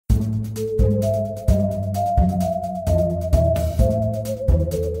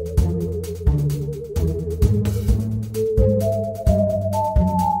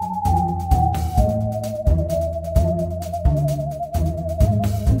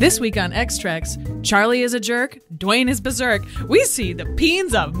This week on X-Trex, Charlie is a jerk, Duane is berserk. We see the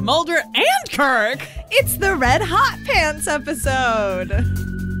peens of Mulder and Kirk. It's the Red Hot Pants episode.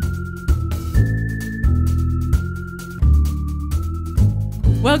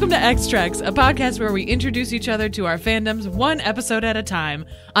 Welcome to X-Trex, a podcast where we introduce each other to our fandoms one episode at a time.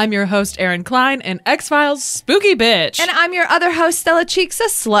 I'm your host, Erin Cline, an X-Files spooky bitch. And I'm your other host, Stella Cheeks, a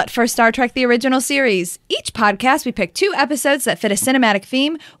slut for Star Trek the original series. Each podcast, we pick 2 episodes that fit a cinematic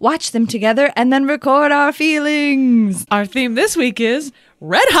theme, watch them together, and then record our feelings. Our theme this week is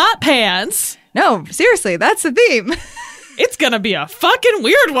Red Hot Pants. No, seriously, that's the theme. It's gonna be a fucking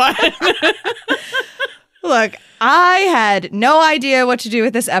weird one. Look, I had no idea what to do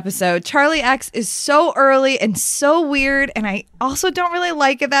with this episode. Charlie X is so early and so weird, and I also don't really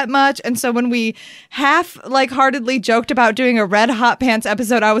like it that much. And so when we half-heartedly joked about doing a Red Hot Pants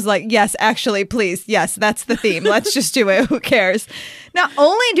episode, I was like, yes, actually, please. Yes, that's the theme. Let's just do it. Who cares? Not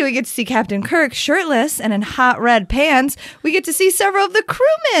only do we get to see Captain Kirk shirtless and in hot red pants, we get to see several of the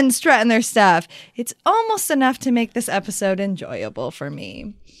crewmen strutting their stuff. It's almost enough to make this episode enjoyable for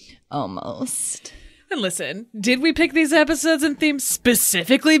me. Almost. And listen, did we pick these episodes and themes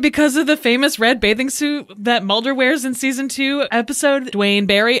specifically because of the famous red bathing suit that Mulder wears in season 2 episode Duane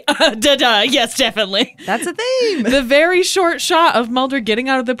Barry? Yes, definitely. That's a theme. The very short shot of Mulder getting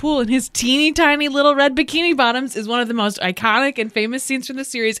out of the pool in his teeny tiny little red bikini bottoms is one of the most iconic and famous scenes from the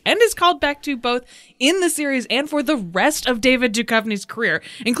series and is called back to both in the series and for the rest of David Duchovny's career,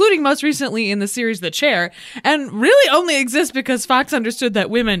 including most recently in the series The Chair, and really only exists because Fox understood that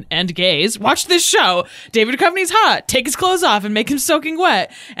women and gays watched this show. David Duchovny's hot, take his clothes off and make him soaking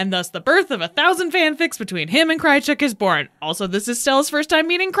wet, and thus the birth of 1,000 fanfics between him and Krychek is born. Also, this is Stella's first time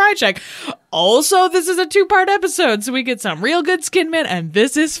meeting Krychek. Also, this is a 2-part episode, so we get some real good skin men, and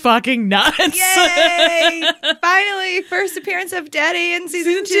this is fucking nuts. Yay! Finally, first appearance of Daddy in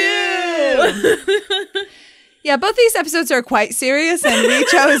season 2. Yeah, both these episodes are quite serious, and we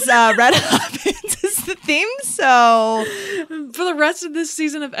chose Red Hot Pants as the theme, so... For the rest of this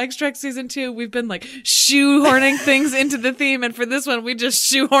season of X-Trex Season 2, we've been, shoehorning things into the theme, and for this one, we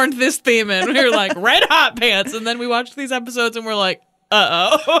just shoehorned this theme in. We were like, Red Hot Pants, and then we watched these episodes, and we're like,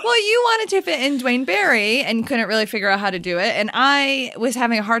 uh-oh. Well, you wanted to fit in Duane Barry and couldn't really figure out how to do it, and I was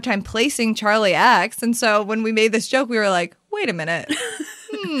having a hard time placing Charlie X, and so when we made this joke, we were like, wait a minute.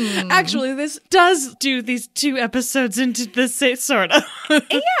 Actually, this does do these 2 episodes into the same sort of.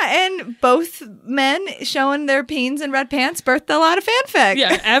 Yeah, and both men showing their peens and red pants birthed a lot of fanfic.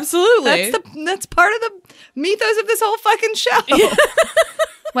 Yeah, absolutely. That's part of the mythos of this whole fucking show. Yeah.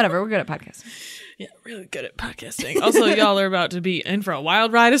 Whatever, we're good at podcasting. Yeah, really good at podcasting. Also, y'all are about to be in for a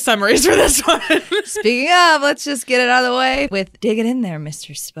wild ride of summaries for this one. Speaking of, let's just get it out of the way with dig it in there,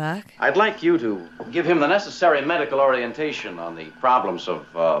 Mr. Spock. I'd like you to give him the necessary medical orientation on the problems of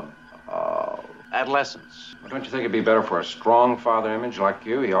adolescence. Well, don't you think it'd be better for a strong father image like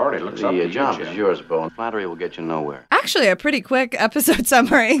you? He already looks up to you. The job is yours, Bo, and flattery will get you nowhere. Actually, a pretty quick episode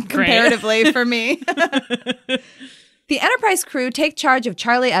summary comparatively for me. The Enterprise crew take charge of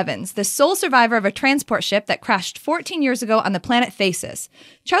Charlie Evans, the sole survivor of a transport ship that crashed 14 years ago on the planet Phasis.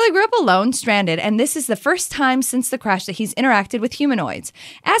 Charlie grew up alone, stranded, and this is the first time since the crash that he's interacted with humanoids.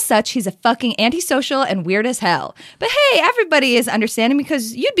 As such, he's a fucking antisocial and weird as hell. But hey, everybody is understanding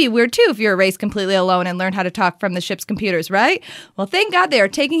because you'd be weird too if you were raised completely alone and learned how to talk from the ship's computers, right? Well, thank God they are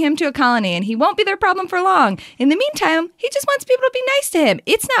taking him to a colony and he won't be their problem for long. In the meantime, he just wants people to be nice to him.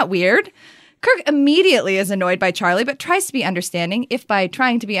 It's not weird. Kirk immediately is annoyed by Charlie, but tries to be understanding, if by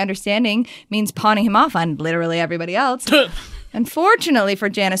trying to be understanding means pawning him off on literally everybody else. Unfortunately for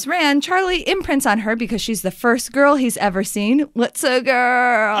Janice Rand, Charlie imprints on her because she's the first girl he's ever seen. What's a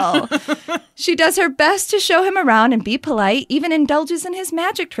girl? She does her best to show him around and be polite, even indulges in his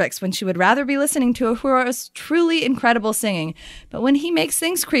magic tricks when she would rather be listening to Uhura's truly incredible singing. But when he makes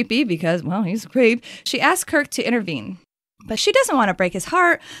things creepy, because, well, he's a creep, she asks Kirk to intervene. But she doesn't want to break his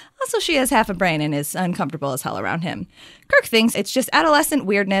heart. Also, she has half a brain and is uncomfortable as hell around him. Kirk thinks it's just adolescent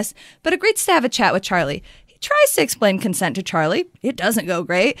weirdness, but agrees to have a chat with Charlie. He tries to explain consent to Charlie. It doesn't go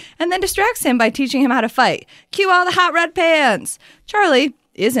great, and then distracts him by teaching him how to fight. Cue all the hot red pants. Charlie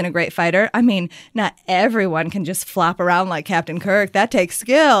isn't a great fighter. I mean, not everyone can just flop around like Captain Kirk. That takes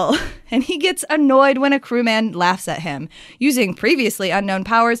skill. And he gets annoyed when a crewman laughs at him. Using previously unknown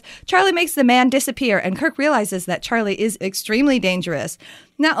powers, Charlie makes the man disappear, and Kirk realizes that Charlie is extremely dangerous.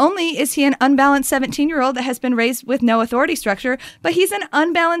 Not only is he an unbalanced 17-year-old that has been raised with no authority structure, but he's an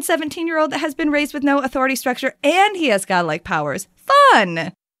unbalanced 17-year-old that has been raised with no authority structure, and he has godlike powers.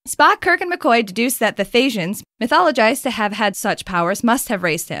 Fun! Spock, Kirk, and McCoy deduce that the Thasians, mythologized to have had such powers, must have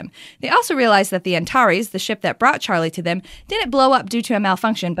raised him. They also realize that the Antares, the ship that brought Charlie to them, didn't blow up due to a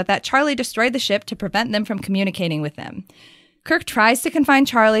malfunction, but that Charlie destroyed the ship to prevent them from communicating with them. Kirk tries to confine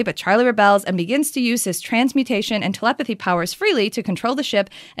Charlie, but Charlie rebels and begins to use his transmutation and telepathy powers freely to control the ship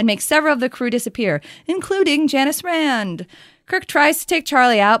and make several of the crew disappear, including Janice Rand. Kirk tries to take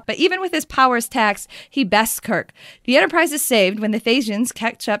Charlie out, but even with his powers taxed, he bests Kirk. The Enterprise is saved when the Thasians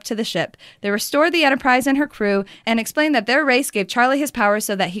catch up to the ship. They restore the Enterprise and her crew and explain that their race gave Charlie his powers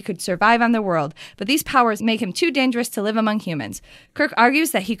so that he could survive on the world, but these powers make him too dangerous to live among humans. Kirk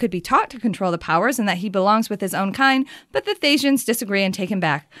argues that he could be taught to control the powers and that he belongs with his own kind, but the Thasians disagree and take him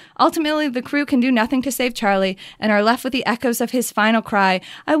back. Ultimately, the crew can do nothing to save Charlie and are left with the echoes of his final cry,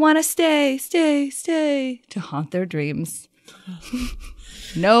 "I want to stay, stay, stay," to haunt their dreams.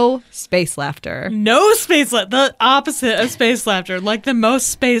 No space laughter. No space laughter. The opposite of space laughter. Like the most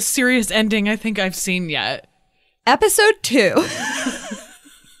space serious ending I think I've seen yet. Episode 2. This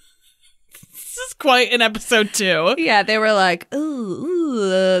is quite an episode 2. Yeah, they were like,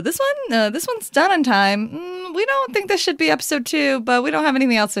 this one's done on time. We don't think this should be episode 2, but we don't have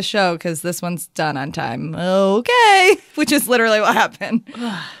anything else to show because this one's done on time. Okay. Which is literally what happened.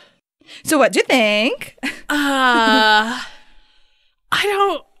 So what'd you think?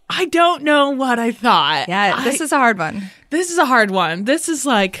 I don't know what I thought. Yeah, this is a hard one. This is a hard one. This is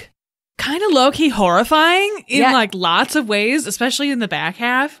like kind of low-key horrifying in like lots of ways, especially in the back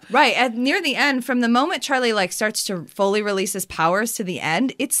half. Right. And near the end, from the moment Charlie like starts to fully release his powers to the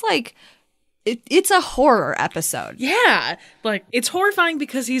end, it's like it's a horror episode. Yeah. Like, it's horrifying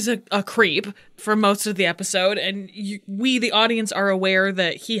because he's a creep for most of the episode, and we, the audience, are aware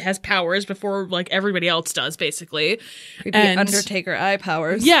that he has powers before, like, everybody else does, basically. Creepy Undertaker eye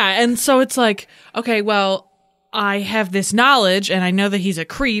powers. Yeah, and so it's like, okay, well, I have this knowledge, and I know that he's a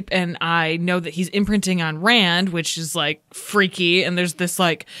creep, and I know that he's imprinting on Rand, which is, like, freaky, and there's this,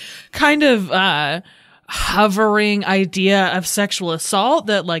 like, kind of, hovering idea of sexual assault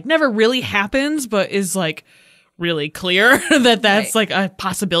that like never really happens but is like really clear that that's like a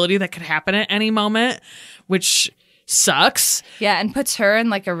possibility that could happen at any moment, which sucks. Yeah, and puts her in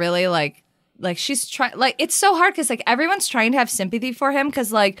like a really like she's trying, like, it's so hard because like everyone's trying to have sympathy for him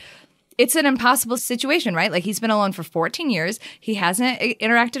because like it's an impossible situation, right? Like, he's been alone for 14 years. He hasn't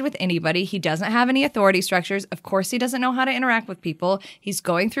interacted with anybody. He doesn't have any authority structures. Of course, he doesn't know how to interact with people. He's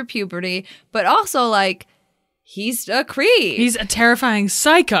going through puberty, but also, like, he's a creep. He's a terrifying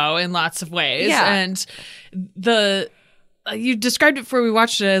psycho in lots of ways. Yeah. And you described it before we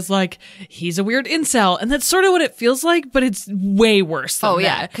watched it as, like, he's a weird incel. And that's sort of what it feels like, but it's way worse than that. Oh,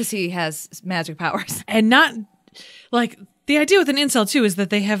 yeah, because he has magic powers. And not, like... The idea with an incel, too, is that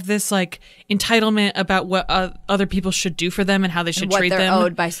they have this, like, entitlement about what other people should do for them and how they should treat them. What they're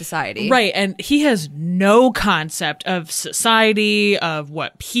owed by society. Right, and he has no concept of society, of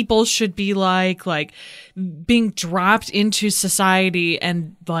what people should be like being dropped into society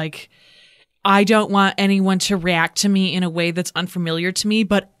and, like, I don't want anyone to react to me in a way that's unfamiliar to me,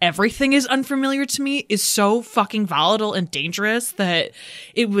 but everything is unfamiliar to me is so fucking volatile and dangerous that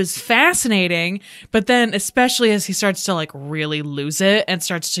it was fascinating. But then, especially as he starts to like really lose it and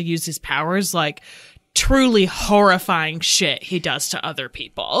starts to use his powers, like truly horrifying shit he does to other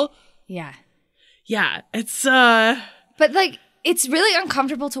people. Yeah. Yeah. It's, But like, it's really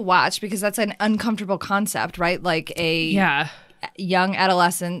uncomfortable to watch because that's an uncomfortable concept, right? Like a young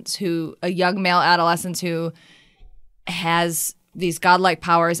male adolescent who has these godlike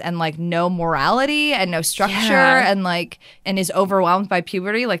powers and like no morality and no structure and is overwhelmed by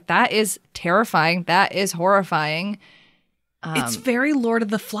puberty. Like, that is terrifying. That is horrifying. It's very Lord of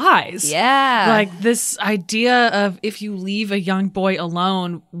the Flies. Yeah. Like this idea of if you leave a young boy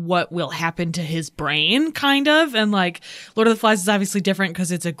alone, what will happen to his brain, kind of. And like Lord of the Flies is obviously different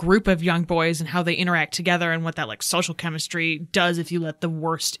because it's a group of young boys and how they interact together and what that like social chemistry does if you let the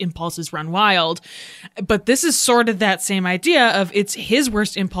worst impulses run wild. But this is sort of that same idea of it's his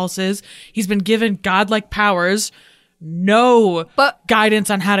worst impulses. He's been given godlike powers. No guidance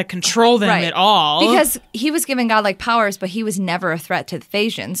on how to control them at all. Because he was given godlike powers, but he was never a threat to the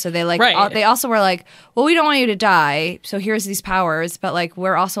Thasians. So they they also were like, well, we don't want you to die, so here's these powers, but like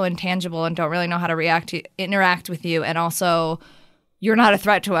we're also intangible and don't really know how to interact with you, and also you're not a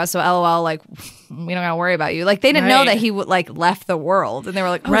threat to us, so LOL, like we don't gotta worry about you. Like, they didn't know that he left the world, and they were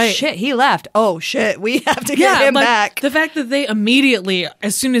like, oh shit, he left. Oh shit, we have to get him back. The fact that they immediately,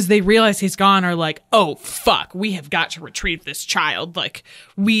 as soon as they realize he's gone, are like, oh fuck, we have got to retrieve this child. Like,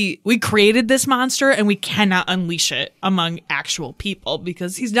 we created this monster and we cannot unleash it among actual people,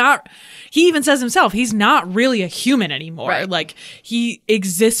 because he even says himself, he's not really a human anymore. Right. Like, he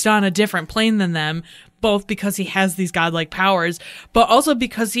exists on a different plane than them, both because he has these godlike powers, but also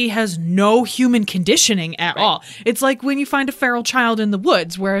because he has no human conditioning at all. It's like when you find a feral child in the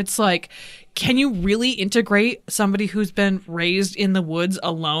woods, where it's like, can you really integrate somebody who's been raised in the woods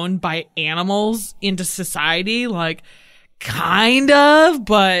alone by animals into society? Like, kind of,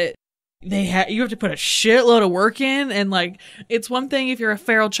 but you have to put a shitload of work in. And like, it's one thing if you're a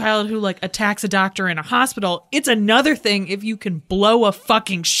feral child who like attacks a doctor in a hospital. It's another thing if you can blow a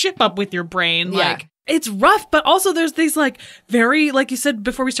fucking ship up with your brain. Like, it's rough, but also there's these like very, like you said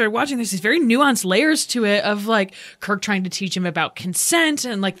before we started watching, there's these very nuanced layers to it of like Kirk trying to teach him about consent,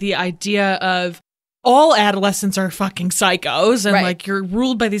 and like the idea of all adolescents are fucking psychos, and like you're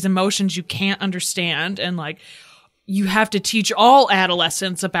ruled by these emotions you can't understand, and like you have to teach all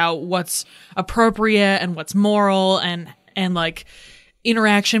adolescents about what's appropriate and what's moral, and like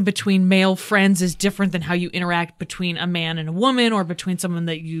interaction between male friends is different than how you interact between a man and a woman, or between someone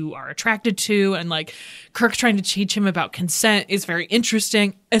that you are attracted to. And like Kirk trying to teach him about consent is very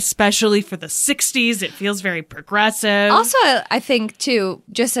interesting, especially for the 60s. It feels very progressive. Also, I think too,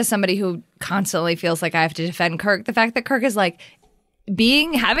 just as somebody who constantly feels like I have to defend Kirk, the fact that Kirk is like,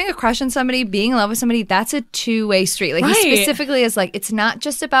 having a crush on somebody, being in love with somebody, that's a two-way street. Like, he specifically is like, it's not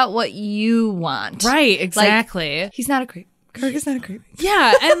just about what you want. Right, exactly. Like, he's not a creep. Kirk is not a creep.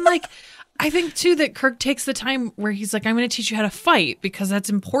 Yeah, and like, I think too that Kirk takes the time where he's like, I'm going to teach you how to fight, because that's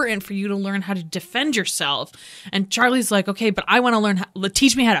important for you to learn how to defend yourself. And Charlie's like, okay, but I want to learn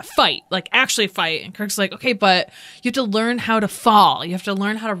teach me how to fight, like actually fight. And Kirk's like, okay, but you have to learn how to fall. You have to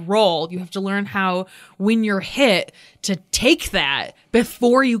learn how to roll. You have to learn how, when you're hit, to take that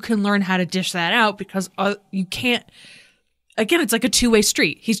before you can learn how to dish that out, because you can't. Again, it's like a two-way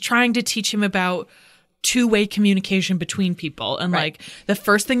street. He's trying to teach him about two-way communication between people, and like the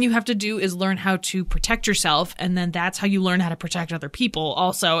first thing you have to do is learn how to protect yourself, and then that's how you learn how to protect other people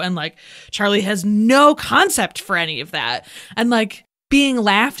also. And like Charlie has no concept for any of that, and like being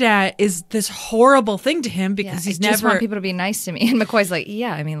laughed at is this horrible thing to him, because he's never. I just want people to be nice to me. And McCoy's like,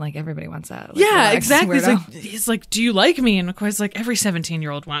 yeah, I mean, like, everybody wants that. Like, yeah, relax, exactly. He's like, do you like me? And McCoy's like, every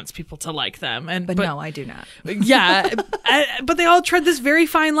 17-year-old wants people to like them. But no, I do not. Yeah. But they all tread this very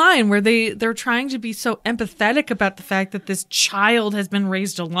fine line where they're trying to be so empathetic about the fact that this child has been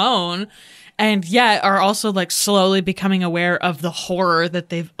raised alone, and yet are also like slowly becoming aware of the horror that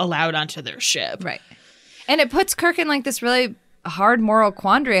they've allowed onto their ship. Right. And it puts Kirk in like this really hard moral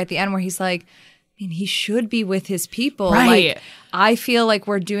quandary at the end, where he's like, I mean, he should be with his people. Right. Like, I feel like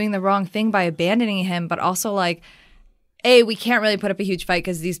we're doing the wrong thing by abandoning him, but also like, we can't really put up a huge fight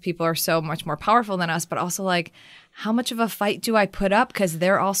because these people are so much more powerful than us, but also like, how much of a fight do I put up? Because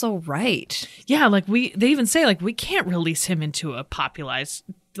they're also right. Yeah, like they even say like, we can't release him into a popularized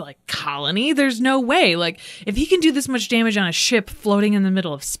like colony. There's no way. Like, if he can do this much damage on a ship floating in the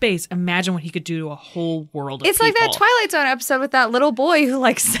middle of space, imagine what he could do to a whole world of It's people. like that Twilight Zone episode with that little boy who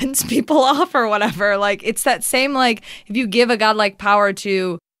like sends people off or whatever. Like, it's that same, like, if you give a godlike power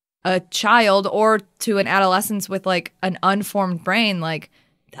to a child or to an adolescent with like an unformed brain, like,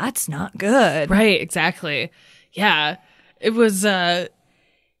 that's not good. Right, exactly. Yeah. It was to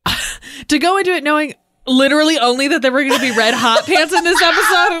go into it knowing literally only that there were going to be red hot pants in this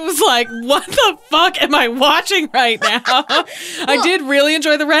episode. It was like, what the fuck am I watching right now? I did really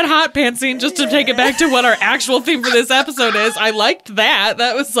enjoy the red hot pants scene, just to take it back to what our actual theme for this episode is. I liked that.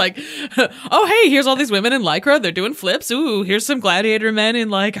 That was like, oh, hey, here's all these women in Lycra. They're doing flips. Ooh, here's some gladiator men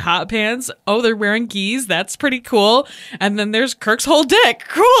in like hot pants. Oh, they're wearing gis. That's pretty cool. And then there's Kirk's whole dick.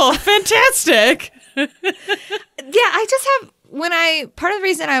 Cool. Fantastic. Yeah, I just have, part of the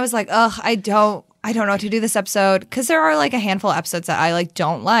reason I was like, ugh, I don't know what to do this episode, because there are like a handful of episodes that I like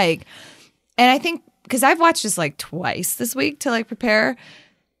don't like. And I think, because I've watched this like twice this week to like prepare,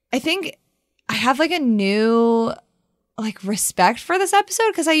 I think I have like a new like respect for this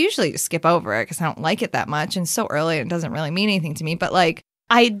episode, because I usually just skip over it because I don't like it that much, and so early it doesn't really mean anything to me. But like,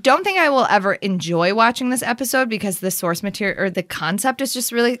 I don't think I will ever enjoy watching this episode because the source material or the concept is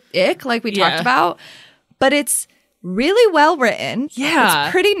just really ick, like we talked about. But it's really well written. Yeah.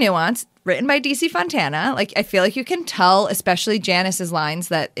 It's pretty nuanced. Written by DC Fontana. Like, I feel like you can tell, especially Janice's lines,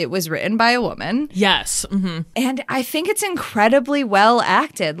 that it was written by a woman. Yes. Mm-hmm. And I think it's incredibly well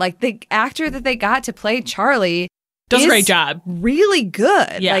acted. Like, the actor that they got to play Charlie Does a great job. Really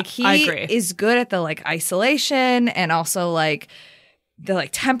good. Yeah, like he I agree. is good at the like isolation, and also like the like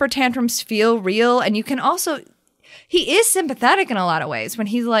temper tantrums feel real. And you can also, he is sympathetic in a lot of ways when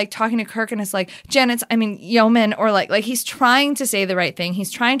he's like talking to Kirk and it's like, yeoman, or like he's trying to say the right thing.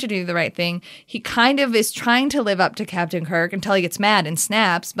 He's trying to do the right thing. He kind of is trying to live up to Captain Kirk until he gets mad and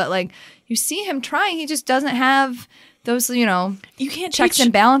snaps. But like you see him trying, he just doesn't have those, you can't checks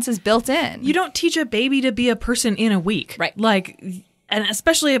and balances built in. You don't teach a baby to be a person in a week. Right. Like, and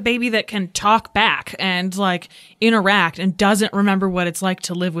especially a baby that can talk back and like interact and doesn't remember what it's like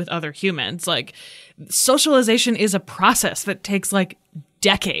to live with other humans. Like, socialization is a process that takes like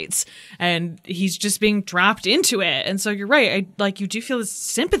decades, and he's just being dropped into it. And so you're right. You do feel this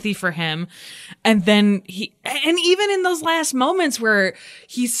sympathy for him. And then and even in those last moments where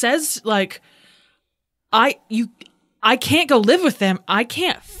he says like, I can't go live with them. I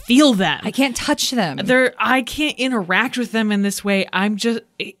can't feel them. I can't touch them. I can't interact with them in this way.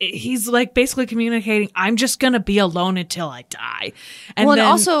 He's like basically communicating, I'm just going to be alone until I die. And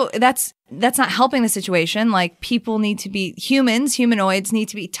also that's not helping the situation. Like people need to be humanoids need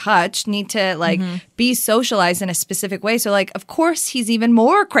to be touched, need to like be socialized in a specific way. So like, of course he's even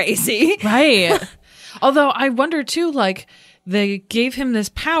more crazy. Right. Although I wonder too, like they gave him this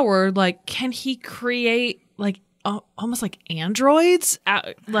power, like can he create like almost like androids?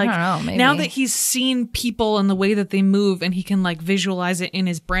 Like I don't know, maybe. Now that he's seen people and the way that they move and he can like visualize it in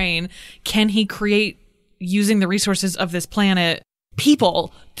his brain, can he create, using the resources of this planet,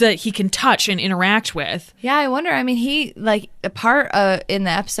 people that he can touch and interact with? Yeah, I wonder. I mean, he like a part in the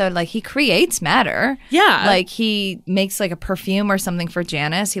episode, like he creates matter. Yeah, like he makes like a perfume or something for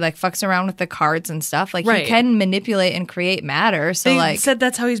Janice. He like fucks around with the cards and stuff. Like right. He can manipulate and create matter. So they said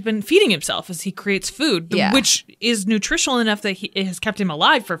that's how he's been feeding himself, as he creates food, which is nutritional enough that it has kept him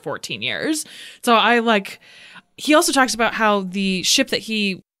alive for 14 years. So he also talks about how the ship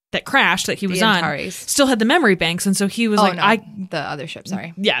that crashed that he was on Antares still had the memory banks, and so he was the other ship,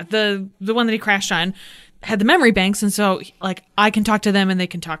 sorry. Yeah, the one that he crashed on had the memory banks, and so like I can talk to them and they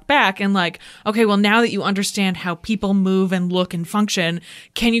can talk back, and like, okay, well now that you understand how people move and look and function,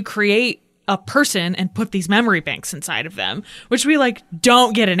 can you create a person and put these memory banks inside of them? Which we like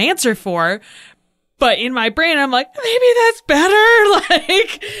don't get an answer for. But in my brain, I'm like, maybe that's better.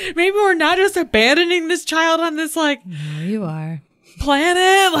 Like, maybe we're not just abandoning this child on this like No, you are.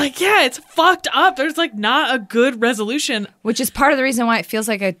 planet. Like, yeah, it's fucked up. There's like not a good resolution, which is part of the reason why it feels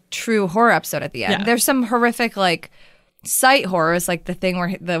like a true horror episode at the end. Yeah. There's some horrific like sight horrors, like the thing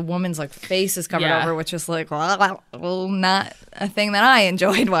where the woman's like face is covered over, which is like not a thing that I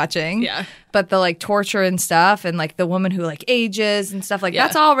enjoyed watching. Yeah, but the like torture and stuff, and like the woman who like ages and stuff, like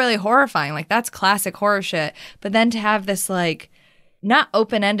that's all really horrifying. Like that's classic horror shit. But then to have this like not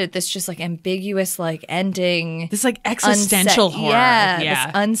open-ended, this just like ambiguous like ending, this like existential horror,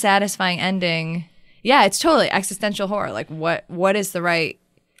 this unsatisfying ending. Yeah, it's totally existential horror. Like what is the right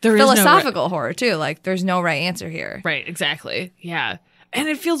philosophical horror too? Like there's no right answer here. Right, exactly. Yeah. And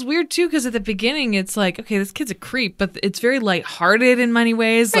it feels weird too, because at the beginning it's like, okay, this kid's a creep, but it's very lighthearted in many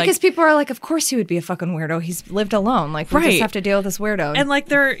ways. Because people are like, of course he would be a fucking weirdo. He's lived alone. Like we just have to deal with this weirdo. And like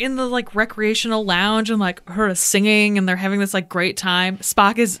they're in the like recreational lounge and like her singing and they're having this like great time.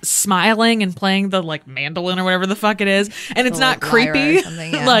 Spock is smiling and playing the like mandolin or whatever the fuck it is, and it's not creepy.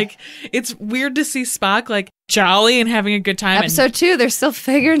 Like it's weird to see Spock like jolly and having a good time. Episode 2, they're still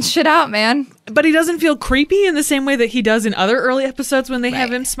figuring shit out, man. But he doesn't feel creepy in the same way that he does in other early episodes when they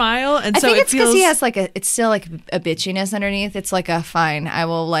have him smile. And I think it's because he has like it's still like a bitchiness underneath. It's like a fine, I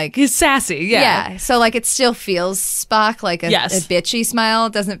will like. He's sassy, yeah. So like it still feels Spock like a bitchy smile.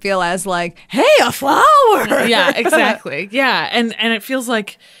 It doesn't feel as like, hey, a flower. Yeah, exactly. Yeah, and it feels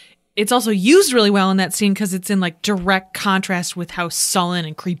like it's also used really well in that scene because it's in like direct contrast with how sullen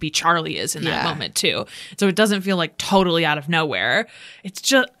and creepy Charlie is in that moment too. So it doesn't feel like totally out of nowhere. It's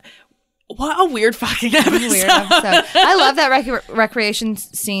just what a weird fucking episode. I love that recreation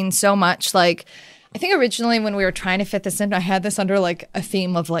scene so much. Like I think originally when we were trying to fit this in, I had this under like a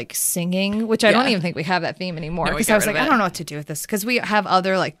theme of like singing, which I don't even think we have that theme anymore. Because I was like, I don't know what to do with this. Because we have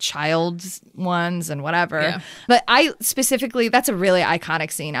other like child's ones and whatever. Yeah. But I specifically, that's a really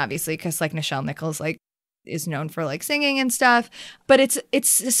iconic scene, obviously, because like Nichelle Nichols like is known for like singing and stuff. But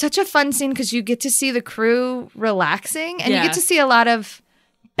it's such a fun scene because you get to see the crew relaxing and you get to see a lot of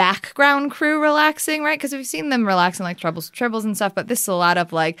background crew relaxing, right? Because we've seen them relaxing like Tribbles and stuff, but this is a lot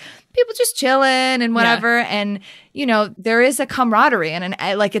of like people just chilling and whatever. Yeah. And, you know, there is a camaraderie and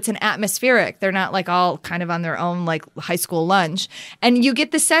it's an atmospheric. They're not like all kind of on their own like high school lunch. And you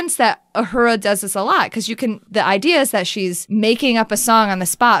get the sense that Uhura does this a lot because the idea is that she's making up a song on the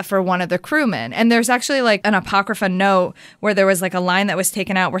spot for one of the crewmen. And there's actually like an Apocrypha note where there was like a line that was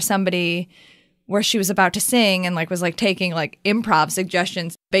taken out where she was about to sing and like was like taking like improv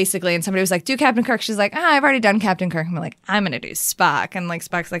suggestions basically, and somebody was like, do Captain Kirk. She's like, I've already done Captain Kirk. I'm like, I'm gonna do Spock, and like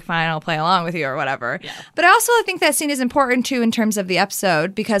Spock's like, fine, I'll play along with you or whatever. Yeah. But I also think that scene is important too in terms of the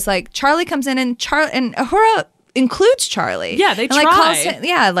episode because like Charlie comes in and Uhura includes Charlie. Yeah, they try. Like, calls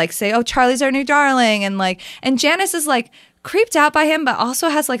him, like say, oh, Charlie's our new darling, and Janice is like creeped out by him, but also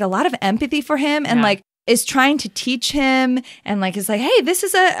has like a lot of empathy for him and like is trying to teach him and like is like, hey, this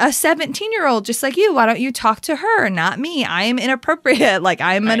is a 17-year-old just like you. Why don't you talk to her, not me? I am inappropriate. Like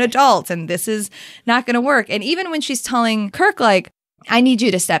I'm an adult and this is not going to work. And even when she's telling Kirk, like, I need you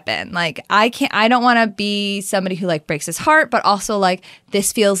to step in. Like I don't want to be somebody who like breaks his heart, but also like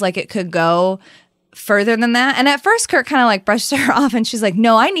this feels like it could go further than that. And at first Kirk kind of like brushes her off and she's like,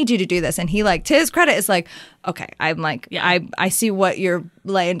 no, I need you to do this. And he like, to his credit, is like, okay, I'm like, I see what you're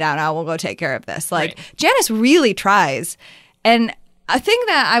laying down. I will go take care of this. Like Janice really tries. And a thing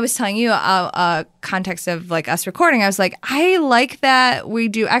that I was telling you, context of like us recording, I was like, I like that we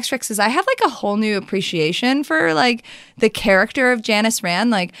do extras because I have like a whole new appreciation for like the character of Janice Rand.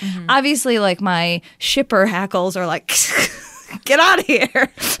 Like obviously like my shipper hackles are like, get out of here.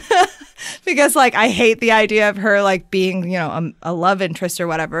 Because like I hate the idea of her like being, you know, a love interest or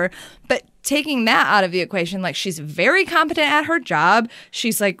whatever. But taking that out of the equation, like she's very competent at her job.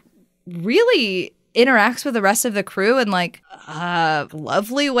 She's like really interacts with the rest of the crew in like a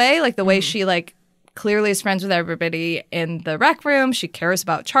lovely way, like the way she like clearly is friends with everybody in the rec room. She cares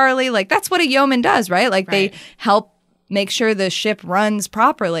about Charlie. Like that's what a yeoman does, right? Like they help make sure the ship runs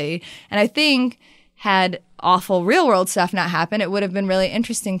properly. And I think had awful real world stuff not happen, it would have been really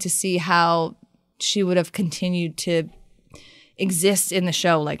interesting to see how she would have continued to exist in the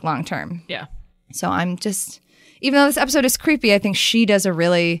show like long term. Yeah. So I'm just, even though this episode is creepy, I think she does a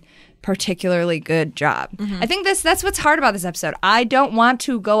really particularly good job. I think that's what's hard about this episode. I don't want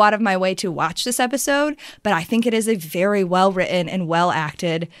to go out of my way to watch this episode, but I think it is a very well written and well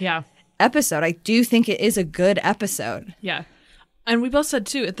acted episode. I do think it is a good episode. Yeah. And we both said,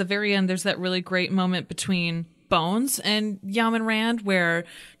 too, at the very end, there's that really great moment between Bones and Yaman Rand where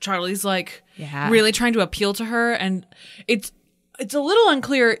Charlie's, like, really trying to appeal to her. And it's a little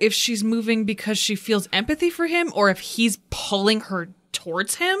unclear if she's moving because she feels empathy for him or if he's pulling her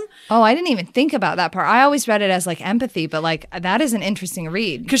towards him. Oh, I didn't even think about that part. I always read it as, like, empathy, but, like, that is an interesting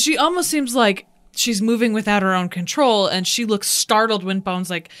read. Because she almost seems like she's moving without her own control, and she looks startled when Bones,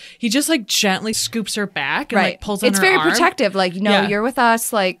 like, he just, like, gently scoops her back and, like, pulls on her arm. It's very protective. Like, no, you're with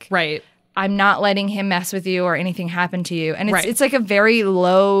us. Like, right. I'm not letting him mess with you or anything happen to you. And it's like a very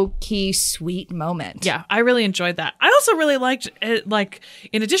low-key, sweet moment. Yeah, I really enjoyed that. I also really liked it, like,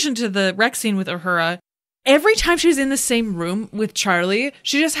 in addition to the rec scene with Uhura, every time she's in the same room with Charlie,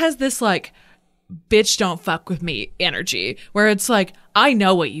 she just has this, like, bitch don't fuck with me energy where it's like, I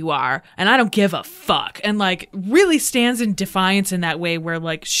know what you are and I don't give a fuck, and like really stands in defiance in that way where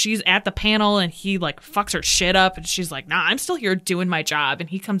like she's at the panel and he like fucks her shit up and she's like, nah, I'm still here doing my job, and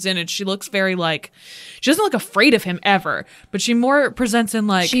he comes in and she looks very like, she doesn't look afraid of him ever, but she more presents in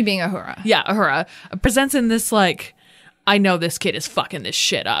like, she being Uhura presents in this like, I know this kid is fucking this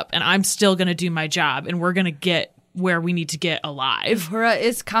shit up and I'm still gonna do my job and we're gonna get where we need to get alive. Uhura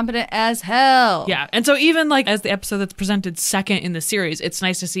is competent as hell. Yeah. And so even like as the episode that's presented second in the series, it's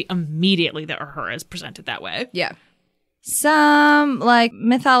nice to see immediately that Uhura is presented that way. Yeah. Some like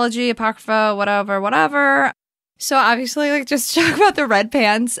mythology, apocrypha, whatever. So obviously, like, just talk about the red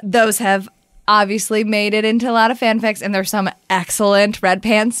pants. Those have obviously made it into a lot of fanfics, and there's some excellent red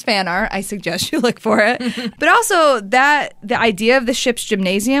pants fan art. I suggest you look for it. But also that the idea of the ship's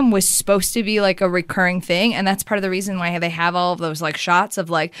gymnasium was supposed to be like a recurring thing, and that's part of the reason why they have all of those like shots of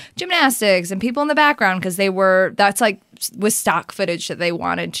like gymnastics and people in the background, because that's like was stock footage that they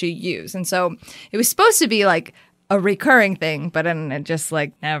wanted to use. And so it was supposed to be like a recurring thing, but then it just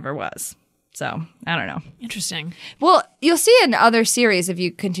like never was. So, I don't know. Interesting. Well, you'll see in other series, if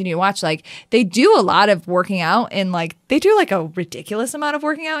you continue to watch, like, they do a lot of working out in, like, they do, like, a ridiculous amount of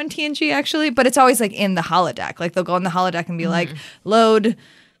working out in TNG, actually, but it's always, like, in the holodeck. Like, they'll go in the holodeck and be like, load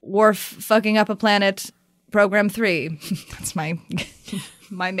Worf fucking up a planet, program 3. That's my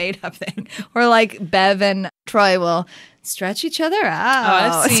made-up thing. Or, like, Bev and Troy will stretch each other out.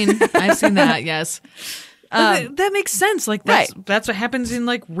 Oh, I've seen that, yes. That makes sense. Like that's what happens in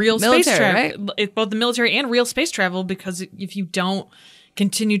like real Military, space travel, right? Both the military and real space travel. Because if you don't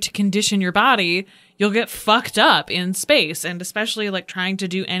continue to condition your body, you'll get fucked up in space. And especially like trying to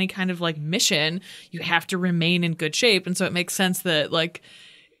do any kind of like mission, you have to remain in good shape. And so it makes sense that like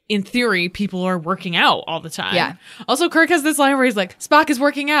in theory, people are working out all the time. Yeah. Also, Kirk has this line where he's like, Spock is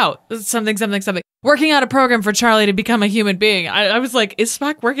working out. Something. Working out a program for Charlie to become a human being. I was like, is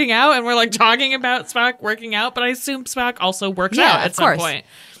Spock working out? And we're like talking about Spock working out, but I assume Spock also works out at some point.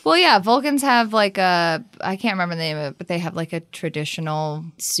 Well, yeah, Vulcans have like I can't remember the name of it, but they have like a traditional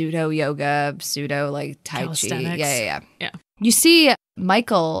pseudo yoga, pseudo like Tai Chi. Yeah. You see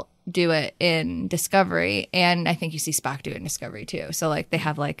Michael do it in Discovery, and I think you see Spock do it in Discovery too. So like they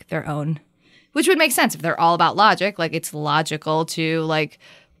have like their own, which would make sense if they're all about logic. Like it's logical to like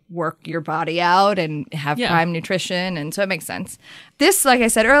work your body out and have prime nutrition, and so it makes sense. This, like I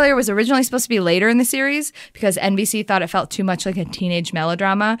said earlier, was originally supposed to be later in the series because NBC thought it felt too much like a teenage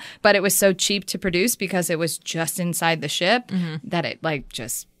melodrama, but it was so cheap to produce because it was just inside the ship that it like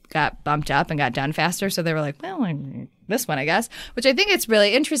just got bumped up and got done faster. So they were like, well, this one, I guess, which I think it's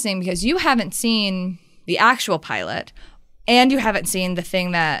really interesting because you haven't seen the actual pilot and you haven't seen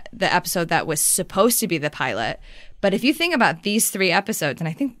the episode that was supposed to be the pilot. But if you think about these 3 episodes, and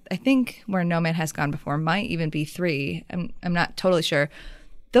I think Where No Man Has Gone Before might even be 3. I'm not totally sure.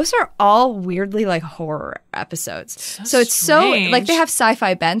 Those are all weirdly like horror episodes. So it's strange. So like they have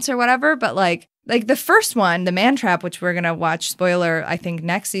sci-fi bents or whatever, but like the first one, The Man Trap, which we're gonna watch, spoiler, I think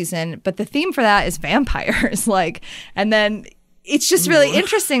next season. But the theme for that is vampires. And then it's just really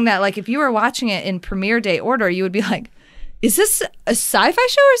interesting that like if you were watching it in premiere day order, you would be like, is this a sci-fi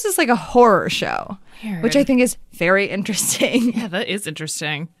show or is this like a horror show? Weird. Which I think is very interesting. Yeah, that is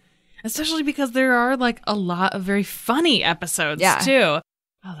interesting. Especially because there are like a lot of very funny episodes too.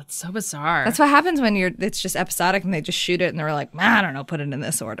 Oh, that's so bizarre. That's what happens when it's just episodic and they just shoot it and they're like, I don't know, put it in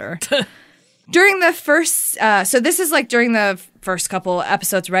this order. During the first, so this is like during the first couple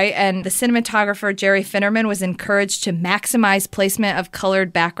episodes, right? And the cinematographer, Jerry Finnerman, was encouraged to maximize placement of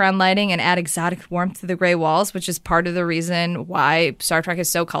colored background lighting and add exotic warmth to the gray walls, which is part of the reason why Star Trek is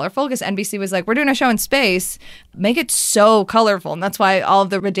so colorful, because NBC was like, we're doing a show in space, make it so colorful. And that's why all of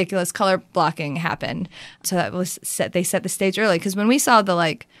the ridiculous color blocking happened. So that was they set the stage early, because when we saw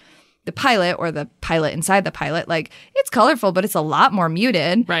the pilot or the pilot inside the pilot, like it's colorful, but it's a lot more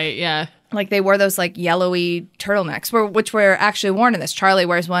muted. Right, yeah. Like they wore those like yellowy turtlenecks, which were actually worn in this. Charlie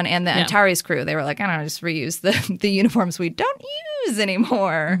wears one, and the Antares crew. They were like, I don't know, just reuse the uniforms we don't use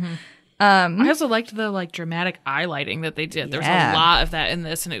anymore. Mm-hmm. I also liked the like dramatic eye lighting that they did. There was a lot of that in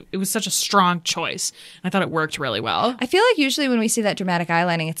this, and it was such a strong choice. I thought it worked really well. I feel like usually when we see that dramatic eye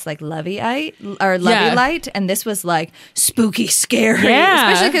lighting, it's like lovey light, and this was like spooky, scary.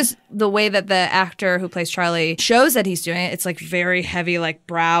 Yeah. Especially because the way that the actor who plays Charlie shows that he's doing it, it's like very heavy, like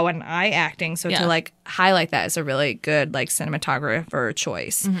brow and eye acting. So to like highlight that is a really good like cinematographer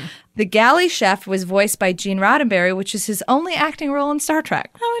choice. Mm-hmm. The galley chef was voiced by Gene Roddenberry, which is his only acting role in Star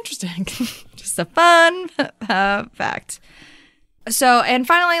Trek. Oh, interesting. Just a fun fact. So, and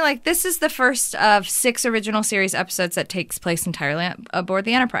finally, like this is the first of 6 original series episodes that takes place entirely aboard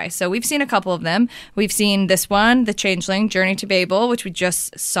the Enterprise. So we've seen a couple of them. We've seen this one, The Changeling, Journey to Babel, which we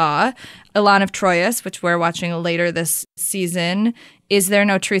just saw. Elan of Troyes, which we're watching later this season. Is There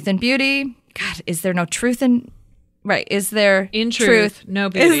No Truth in Beauty? God, is there no truth in... Right. Is there in truth no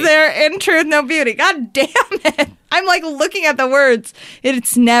beauty? Is there in truth no beauty? God damn it. I'm like looking at the words.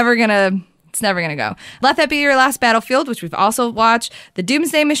 It's never gonna go. Let That Be Your Last Battlefield, which we've also watched. The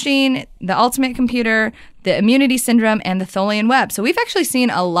Doomsday Machine, The Ultimate Computer, The Immunity Syndrome, and The Tholian Web. So we've actually seen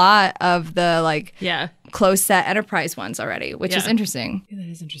a lot of the closed set Enterprise ones already, which is interesting. Yeah, that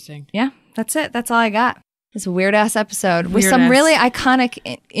is interesting. Yeah, that's it. That's all I got. It's a weird-ass episode with some really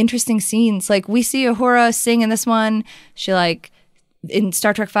iconic, interesting scenes. Like, we see Uhura sing in this one. She, like, in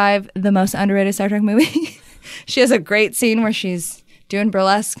Star Trek V, the most underrated Star Trek movie, she has a great scene where she's doing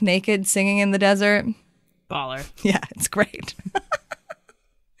burlesque naked, singing in the desert. Baller. Yeah, it's great.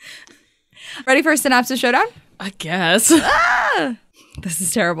 Ready for a synopsis showdown? I guess. This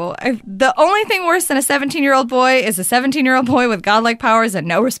is terrible. The only thing worse than a 17-year-old boy is a 17-year-old boy with godlike powers and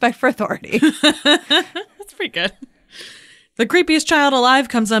no respect for authority. That's pretty good. The creepiest child alive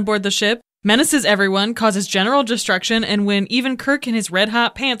comes on board the ship, menaces everyone, causes general destruction, and when even Kirk in his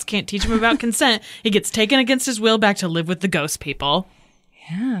red-hot pants can't teach him about consent, he gets taken against his will back to live with the ghost people.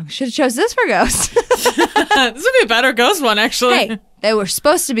 Yeah, should have chose this for ghosts. This would be a better ghost one, actually. Hey, they were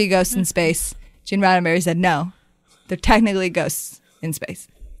supposed to be ghosts in space. Gene Roddenberry said no. They're technically ghosts in space.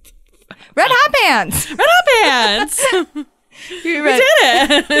 Red hot pants. Red hot pants. You ready? We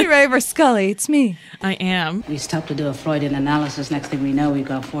did it! You ready for Scully? It's me. I am. We stopped to do a Freudian analysis. Next thing we know, we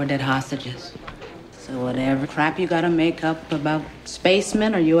got 4 dead hostages. So whatever crap you gotta make up about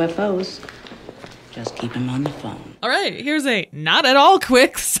spacemen or UFOs, just keep him on the phone. All right, here's a not at all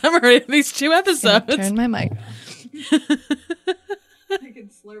quick summary of these 2 episodes. Turn my mic. I can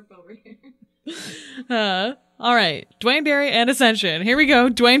slurp over here. All right, Duane Barry and Ascension. Here we go,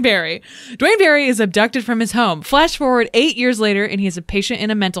 Duane Barry. Duane Barry is abducted from his home. Flash forward 8 years later, and he is a patient in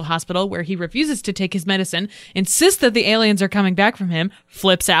a mental hospital where he refuses to take his medicine, insists that the aliens are coming back from him,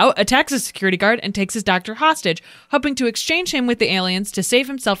 flips out, attacks a security guard, and takes his doctor hostage, hoping to exchange him with the aliens to save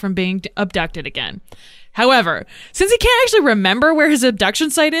himself from being abducted again. However, since he can't actually remember where his abduction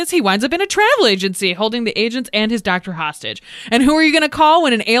site is, he winds up in a travel agency holding the agents and his doctor hostage. And who are you going to call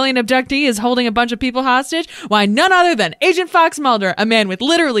when an alien abductee is holding a bunch of people hostage? Why, none other than Agent Fox Mulder, a man with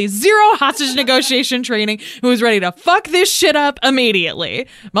literally 0 hostage negotiation training who is ready to fuck this shit up immediately.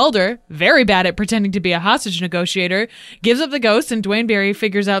 Mulder, very bad at pretending to be a hostage negotiator, gives up the ghost, and Duane Barry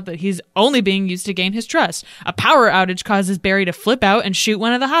figures out that he's only being used to gain his trust. A power outage causes Barry to flip out and shoot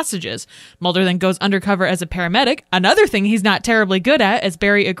one of the hostages. Mulder then goes undercover as a paramedic, another thing he's not terribly good at, as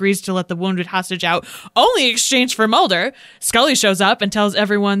Barry agrees to let the wounded hostage out, only in exchange for Mulder. Scully shows up and tells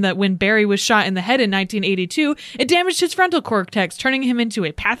everyone that when Barry was shot in the head in 1982, it damaged his frontal cortex, turning him into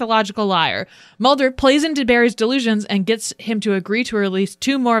a pathological liar. Mulder plays into Barry's delusions and gets him to agree to release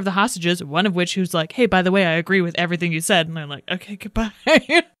 2 more of the hostages, one of which who's like, hey, by the way, I agree with everything you said. And they're like, okay, goodbye.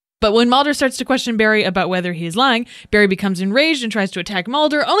 But when Mulder starts to question Barry about whether he is lying, Barry becomes enraged and tries to attack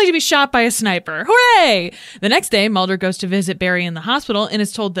Mulder, only to be shot by a sniper. Hooray! The next day, Mulder goes to visit Barry in the hospital and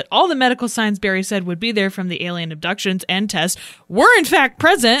is told that all the medical signs Barry said would be there from the alien abductions and tests were in fact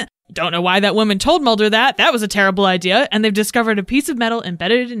present. Don't know why that woman told Mulder that. That was a terrible idea. And they've discovered a piece of metal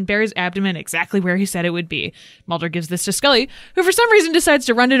embedded in Barry's abdomen exactly where he said it would be. Mulder gives this to Scully, who for some reason decides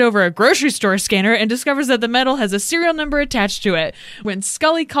to run it over a grocery store scanner and discovers that the metal has a serial number attached to it. When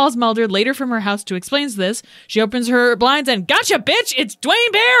Scully calls Mulder later from her house to explain this, she opens her blinds and, gotcha, bitch! It's Duane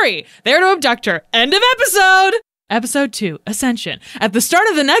Barry! There to abduct her. End of episode! Episode 2, Ascension. At the start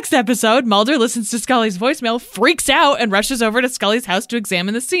of the next episode, Mulder listens to Scully's voicemail, freaks out, and rushes over to Scully's house to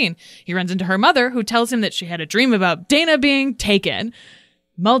examine the scene. He runs into her mother, who tells him that she had a dream about Dana being taken.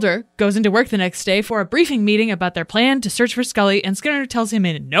 Mulder goes into work the next day for a briefing meeting about their plan to search for Scully, and Skinner tells him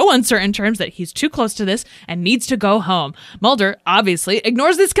in no uncertain terms that he's too close to this and needs to go home. Mulder, obviously,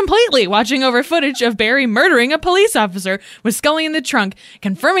 ignores this completely, watching over footage of Barry murdering a police officer with Scully in the trunk,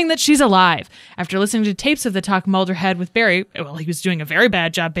 confirming that she's alive. After listening to tapes of the talk Mulder had with Barry, well, he was doing a very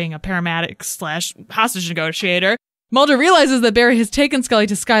bad job being a paramedic / hostage negotiator, Mulder realizes that Barry has taken Scully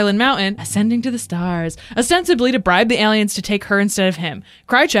to Skyland Mountain, ascending to the stars, ostensibly to bribe the aliens to take her instead of him.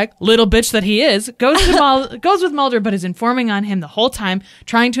 Krychek, little bitch that he is, goes with Mulder but is informing on him the whole time,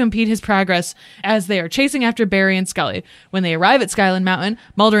 trying to impede his progress as they are chasing after Barry and Scully. When they arrive at Skyland Mountain,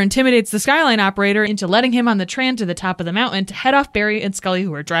 Mulder intimidates the Skyline operator into letting him on the tram to the top of the mountain to head off Barry and Scully,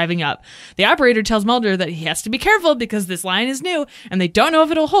 who are driving up. The operator tells Mulder that he has to be careful because this line is new and they don't know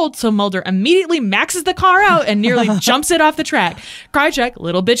if it'll hold, so Mulder immediately maxes the car out and nearly jumps it off the track. Krychek,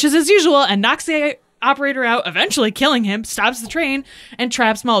 little bitches as usual, and knocks the operator out, eventually killing him, stops the train, and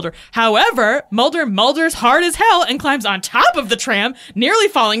traps Mulder. However, Mulder's hard as hell and climbs on top of the tram, nearly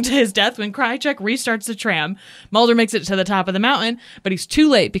falling to his death when Krychek restarts the tram. Mulder makes it to the top of the mountain, but he's too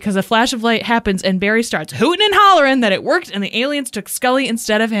late because a flash of light happens and Barry starts hooting and hollering that it worked and the aliens took Scully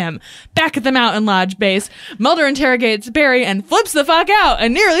instead of him. Back at the Mountain Lodge base, Mulder interrogates Barry and flips the fuck out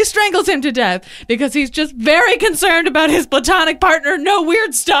and nearly strangles him to death because he's just very concerned about his platonic partner, no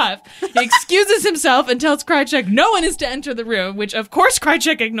weird stuff. He excuses himself and tells Krychek no one is to enter the room, which of course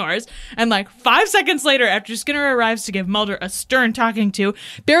Krychek ignores. And like 5 seconds later, after Skinner arrives to give Mulder a stern talking to,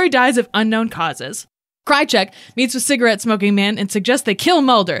 Barry dies of unknown causes. Krychek meets with Cigarette Smoking Man and suggests they kill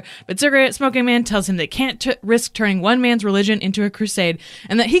Mulder, but Cigarette Smoking Man tells him they can't risk turning one man's religion into a crusade,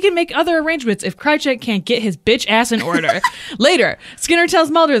 and that he can make other arrangements if Krychek can't get his bitch ass in order. Later, Skinner tells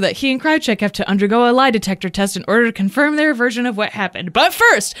Mulder that he and Krychek have to undergo a lie detector test in order to confirm their version of what happened. But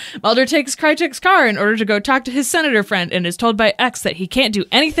first, Mulder takes Krychek's car in order to go talk to his senator friend and is told by X that he can't do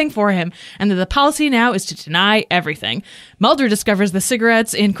anything for him, and that the policy now is to deny everything. Mulder discovers the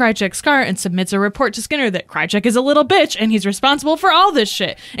cigarettes in Krychek's car and submits a report to Skinner that Krychek is a little bitch and he's responsible for all this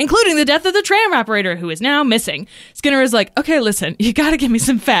shit, including the death of the tram operator who is now missing. Skinner is like, okay, listen, you gotta give me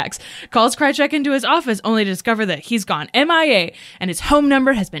some facts. Calls Krychek into his office only to discover that he's gone MIA and his home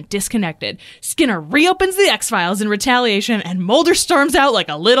number has been disconnected. Skinner reopens the X-Files in retaliation and Mulder storms out like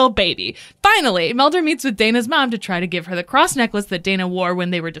a little baby. Finally, Mulder meets with Dana's mom to try to give her the cross necklace that Dana wore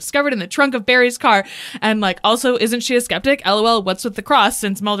when they were discovered in the trunk of Barry's car. And like, also, isn't she a skeptic? LOL, what's with the cross?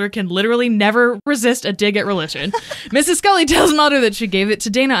 Since Mulder can literally never resist a dig at religion. Mrs. Scully tells Mulder that she gave it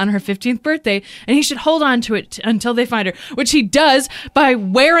to Dana on her 15th birthday and he should hold on to it until they find her, which he does by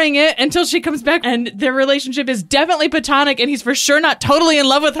wearing it until she comes back, and their relationship is definitely platonic and he's for sure not totally in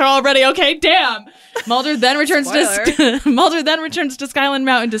love with her already. Okay, damn. Mulder then returns to Skyland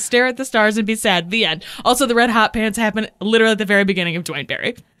Mountain to stare at the stars and be sad. The end. Also, the red hot pants happen literally at the very beginning of Duane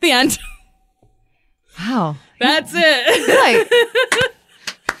Barry. The end. Wow. That's it.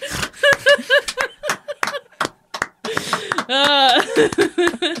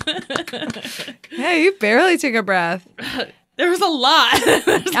 Hey, you barely took a breath. There was a lot.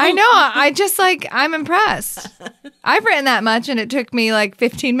 I know. I'm impressed. I've written that much and it took me like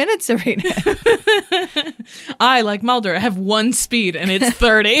 15 minutes to read it. I, like Mulder, have one speed and it's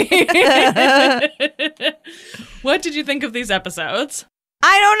 30. What did you think of these episodes?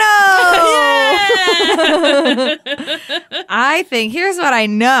 I don't know. I think, here's what I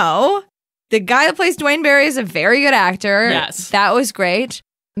know. The guy that plays Duane Barry is a very good actor. Yes. That was great.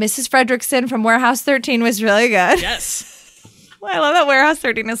 Mrs. Fredrickson from Warehouse 13 was really good. Yes. I love that Warehouse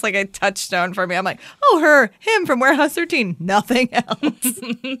 13 is like a touchstone for me. I'm like, oh, him from Warehouse 13. Nothing else.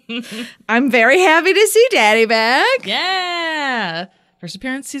 I'm very happy to see Daddy back. Yeah. First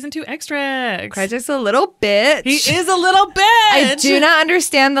appearance, season 2 extras. Krychek's a little bitch. He is a little bitch. I do not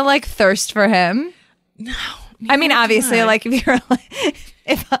understand the like thirst for him. No. I mean, obviously, like if you're like,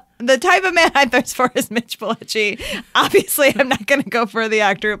 if the type of man I thirst for is Mitch Pileggi, obviously I'm not going to go for the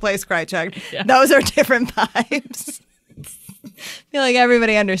actor who plays Krychek. Yeah. Those are different vibes. I feel like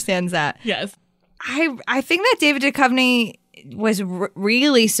everybody understands that. Yes. I think that David Duchovny was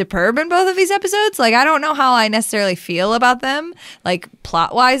really superb in both of these episodes. Like, I don't know how I necessarily feel about them, like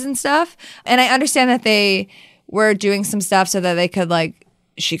plot-wise and stuff. And I understand that they were doing some stuff so that they could, like,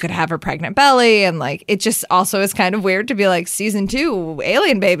 she could have her pregnant belly. And, like, it just also is kind of weird to be like, season 2,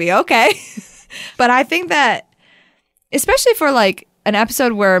 alien baby, okay. But I think that, especially for, like, an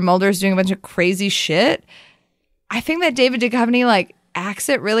episode where Mulder's doing a bunch of crazy shit, I think that David Duchovny, like, acts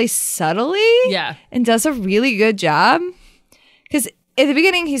it really subtly. Yeah. And does a really good job. Because at the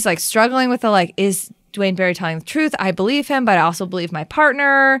beginning, he's, like, struggling with the, like, is Duane Barry telling the truth? I believe him, but I also believe my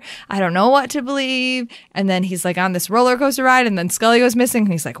partner. I don't know what to believe. And then he's, like, on this roller coaster ride, and then Scully goes missing.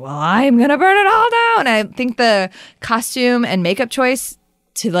 And he's like, well, I'm going to burn it all down. And I think the costume and makeup choice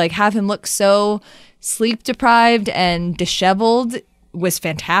to, like, have him look so sleep-deprived and disheveled was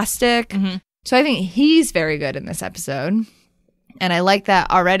fantastic. Mm-hmm. So I think he's very good in this episode. And I like that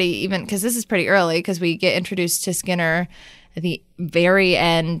already, even because this is pretty early, because we get introduced to Skinner at the very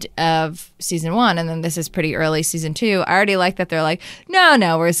end of season 1, and then this is pretty early season 2. I already like that they're like,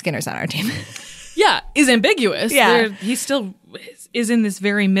 no, we're Skinner's on our team. Yeah, is ambiguous. Yeah. He still is in this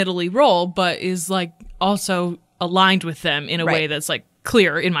very middle-y role, but is, like, also aligned with them in a way that's, like,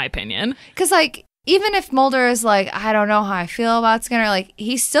 clear, in my opinion. Because, like, even if Mulder is like, I don't know how I feel about Skinner, like,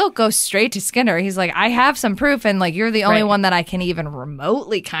 he still goes straight to Skinner. He's like, I have some proof, and, like, you're the only one that I can even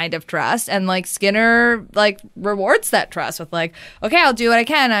remotely kind of trust. And, like, Skinner, like, rewards that trust with, like, okay, I'll do what I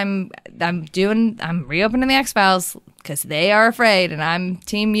can. I'm reopening the X-Files because they are afraid, and I'm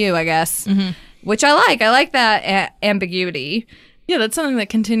team you, I guess. Mm-hmm. Which I like. I like that ambiguity. Yeah, that's something that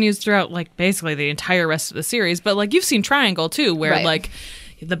continues throughout, like, basically the entire rest of the series. But, like, you've seen Triangle, too, where, like,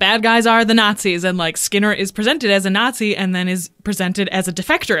 the bad guys are the Nazis, and, like, Skinner is presented as a Nazi and then is presented as a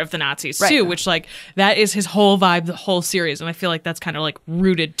defector of the Nazis, too, which, like, that is his whole vibe, the whole series. And I feel like that's kind of, like,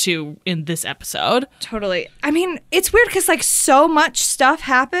 rooted, too, in this episode. Totally. I mean, it's weird because, like, so much stuff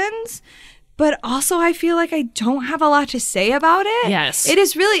happens, but also I feel like I don't have a lot to say about it. Yes. It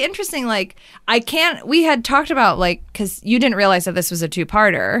is really interesting. Like, we had talked about, like, because you didn't realize that this was a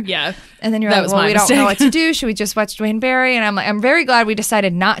 2-parter. Yeah. And then you're like, well, we don't know what to do. Should we just watch Duane Barry? And I'm like, I'm very glad we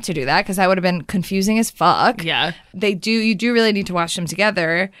decided not to do that because that would have been confusing as fuck. Yeah. You do really need to watch them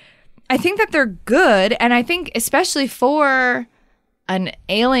together. I think that they're good. And I think especially for an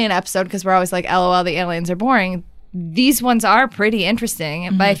alien episode, because we're always like, LOL, the aliens are boring. These ones are pretty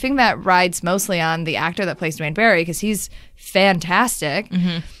interesting, but I think that rides mostly on the actor that plays Duane Barry because he's fantastic.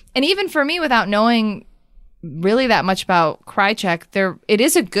 Mm-hmm. And even for me, without knowing really that much about Krychek, it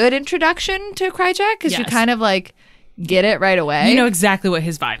is a good introduction to Krychek because you kind of like get it right away. You know exactly what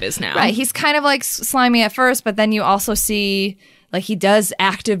his vibe is now. Right. He's kind of like slimy at first, but then you also see like he does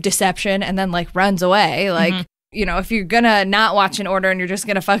active deception and then like runs away. Like, you know, if you're gonna not watch an order and you're just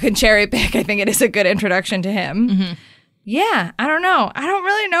gonna fucking cherry pick, I think it is a good introduction to him. Yeah, I don't know. I don't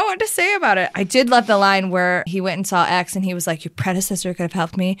really know what to say about it. I did love the line where he went and saw X and he was like, your predecessor could have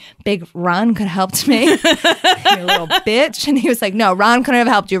helped me. Big Ron could have helped me. You little bitch. And he was like, no, Ron couldn't have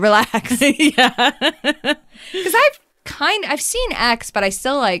helped you. Relax. Yeah. Because I've seen X, but I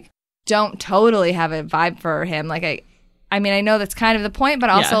still like don't totally have a vibe for him. Like I mean, I know that's kind of the point,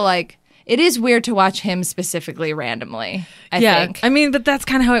 but also like it is weird to watch him specifically randomly. I think. I mean, but that's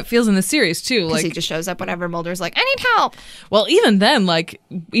kind of how it feels in the series too. Like he just shows up whenever Mulder's like, I need help. Well, even then, like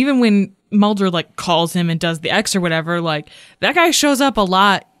even when Mulder like calls him and does the X or whatever, like that guy shows up a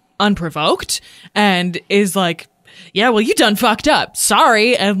lot unprovoked and is like, yeah, well, you done fucked up.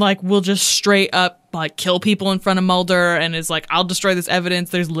 Sorry. And like, we'll just straight up like kill people in front of Mulder and is like, I'll destroy this evidence.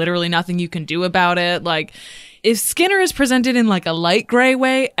 There's literally nothing you can do about it. Like, if Skinner is presented in like a light gray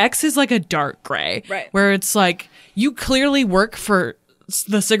way, X is like a dark gray. Right. Where it's like, you clearly work for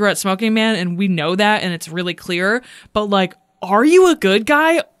the cigarette smoking man and we know that and it's really clear. But like, are you a good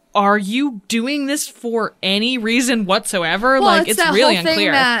guy? Are you doing this for any reason whatsoever? Well, like, it's that really whole thing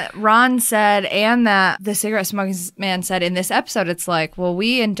unclear. that Ron said and that the cigarette smoking man said in this episode. It's like, well,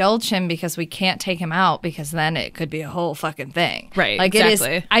 we indulge him because we can't take him out because then it could be a whole fucking thing. Right, Like exactly.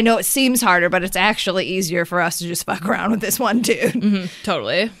 it is. I know it seems harder, but it's actually easier for us to just fuck around with this one dude.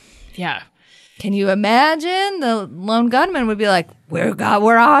 Totally. Yeah. Can you imagine the lone gunman would be like, we're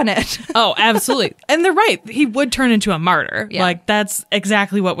on it. Oh, absolutely. And they're right. He would turn into a martyr. Yeah. Like, that's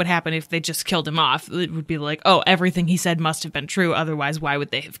exactly what would happen if they just killed him off. It would be like, oh, everything he said must have been true. Otherwise, why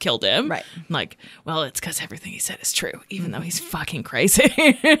would they have killed him? Right. Like, well, it's because everything he said is true, even though he's fucking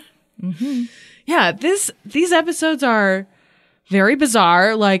crazy. Yeah, these episodes are very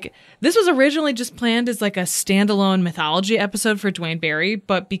bizarre. Like, this was originally just planned as like a standalone mythology episode for Duane Barry,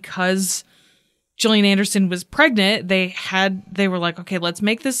 but because Gillian Anderson was pregnant, they were like, okay, let's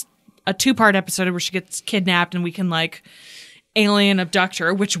make this a 2-part episode where she gets kidnapped and we can like alien abduct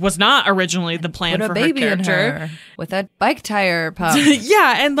her, which was not originally the plan Put for a baby her in character. her with a bike tire pump.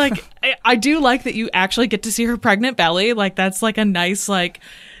 Yeah, and like I do like that you actually get to see her pregnant belly. Like that's like a nice like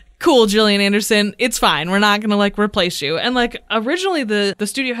cool, Gillian Anderson, it's fine. We're not gonna like replace you. And like originally the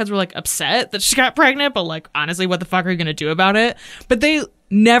studio heads were like upset that she got pregnant, but like honestly, what the fuck are you gonna do about it? But they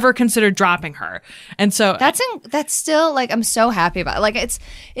never considered dropping her. And so That's still like I'm so happy about it. Like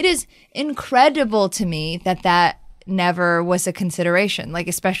it is incredible to me that never was a consideration. Like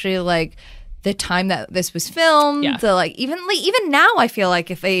especially like the time that this was filmed. Yeah. The like even now I feel like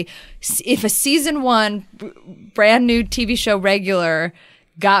if a season 1 brand new TV show regular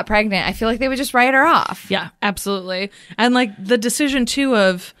got pregnant, I feel like they would just write her off. yeah, absolutely. And like the decision too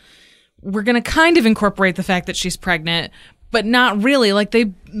of we're gonna kind of incorporate the fact that she's pregnant, but not really. Like they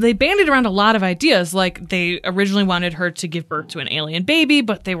bandied around a lot of ideas. Like they originally wanted her to give birth to an alien baby,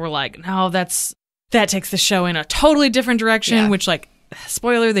 but they were like, no, that takes the show in a totally different direction, Yeah. which like,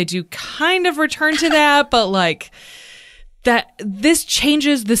 spoiler, they do kind of return to that, but like that this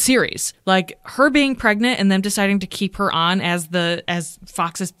changes the series. Like her being pregnant and them deciding to keep her on as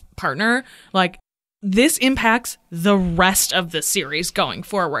Fox's partner, like this impacts the rest of the series going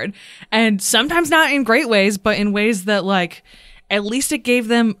forward. And sometimes not in great ways, but in ways that like at least it gave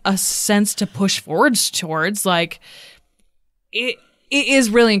them a sense to push forwards towards. Like it is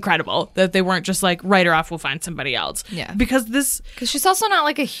really incredible that they weren't just like write her off, we'll find somebody else. Yeah. Because she's also not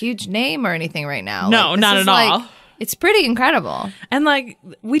like a huge name or anything right now. No, Like, this not is, at like, all. It's pretty incredible. And like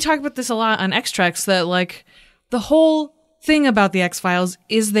we talk about this a lot on X-Trex, that like the whole thing about the X-Files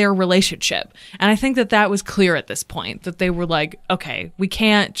is their relationship. And I think that was clear at this point, that they were like, okay, we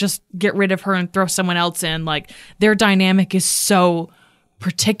can't just get rid of her and throw someone else in. Like their dynamic is so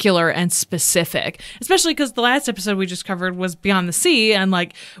particular and specific, especially because the last episode we just covered was Beyond the Sea, and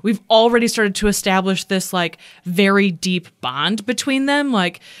like we've already started to establish this like very deep bond between them.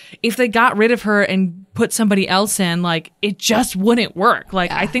 Like if they got rid of her and put somebody else in, like it just wouldn't work.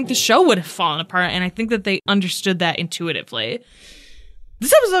 Like I think the show would have fallen apart, and I think that they understood that intuitively.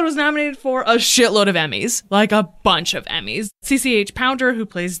 This episode was nominated for a shitload of Emmys, like a bunch of Emmys. CCH Pounder, who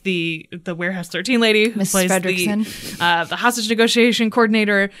plays the Warehouse 13 lady, who Mrs. plays the hostage negotiation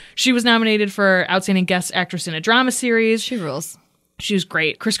coordinator. She was nominated for Outstanding Guest Actress in a Drama Series. She rules. She was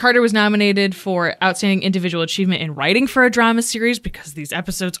great. Chris Carter was nominated for Outstanding Individual Achievement in Writing for a Drama Series, because these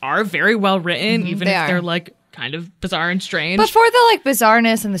episodes are very well written, even if they're like kind of bizarre and strange. But for the like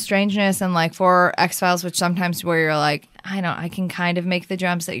bizarreness and the strangeness and like for X-Files, which sometimes where you're like, I can kind of make the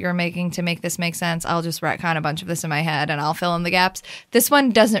jumps that you're making to make this make sense. I'll just retcon a bunch of this in my head and I'll fill in the gaps. This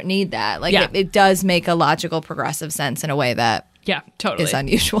one doesn't need that. Like, it does make a logical, progressive sense in a way that is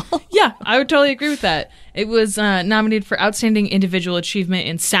unusual. Yeah, I would totally agree with that. It was nominated for Outstanding Individual Achievement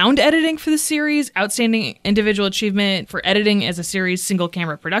in Sound Editing for the series, Outstanding Individual Achievement for Editing as a Series Single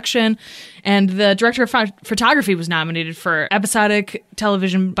Camera Production, and the Director of Photography was nominated for Episodic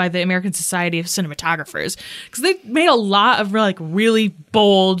Television by the American Society of Cinematographers, because they made a lot of like really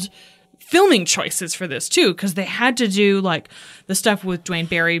bold filming choices for this too, because they had to do like the stuff with Duane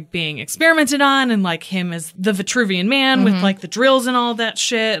Barry being experimented on and like him as the Vitruvian Man with like the drills and all that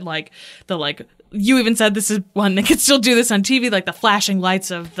shit, like the like you even said this is one that could still do this on TV, like the flashing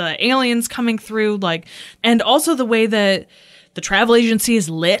lights of the aliens coming through, like, and also the way that the travel agency is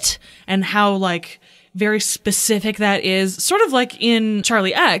lit and how like very specific that is, sort of like in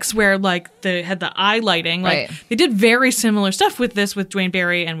Charlie X, where like they had the eye lighting. Like they did very similar stuff with this with Duane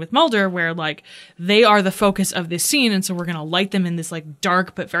Barry and with Mulder, where like they are the focus of this scene, and so we're gonna light them in this like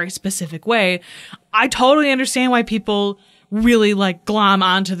dark but very specific way. I totally understand why people really like glom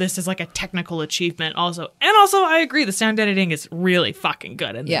onto this as like a technical achievement also. And also I agree the sound editing is really fucking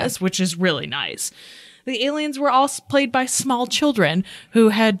good in this, which is really nice. The aliens were all played by small children who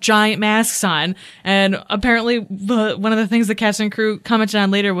had giant masks on. And apparently one of the things the cast and crew commented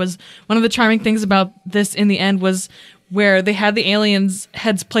on later was one of the charming things about this in the end was where they had the aliens'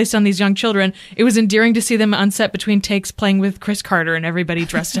 heads placed on these young children. It was endearing to see them on set between takes playing with Chris Carter and everybody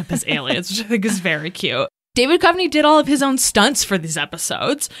dressed up as aliens, which I think is very cute. David Duchovny did all of his own stunts for these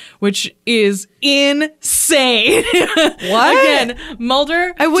episodes, which is insane. What? Again,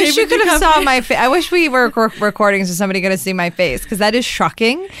 Mulder. I wish you could have saw my face. I wish we were recording so somebody could have seen my face, because that is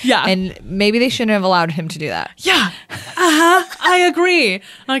shocking. Yeah. And maybe they shouldn't have allowed him to do that. Yeah. I agree.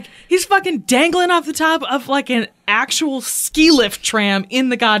 Like, he's fucking dangling off the top of like an actual ski lift tram in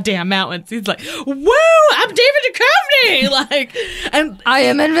the goddamn mountains. He's like, woo, I'm David Duchovny. Like, and I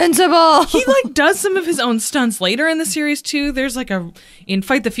am invincible. He like does some of his own stunts later in the series too. There's like in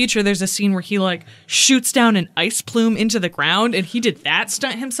Fight the Future, there's a scene where he like shoots down an ice plume into the ground, and he did that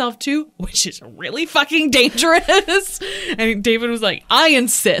stunt himself too, which is really fucking dangerous. And David was like, I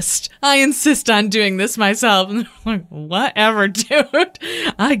insist on doing this myself. And I'm like, whatever, dude.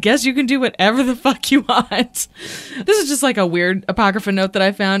 I guess you can do whatever the fuck you want. This is just like a weird apocrypha note that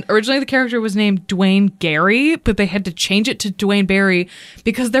I found. Originally, the character was named Duane Gary, but they had to change it to Duane Barry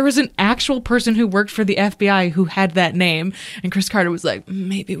because there was an actual person who worked for the FBI who had that name. And Chris Carter was like,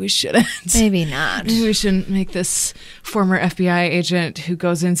 maybe we shouldn't. Maybe not. Maybe we shouldn't make this former FBI agent who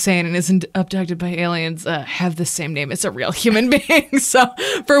goes insane and isn't abducted by aliens have the same name as a real human being. So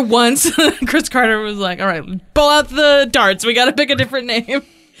for once, Chris Carter was like, all right, pull out the darts. We got to pick a different name.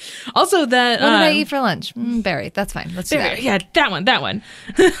 Also, that what did I eat for lunch? Berry. That's fine. Let's do that. Yeah, that one.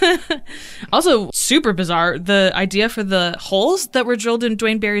 Also, super bizarre. The idea for the holes that were drilled in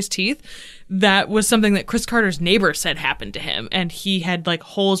Duane Barry's teeth, that was something that Chris Carter's neighbor said happened to him, and he had like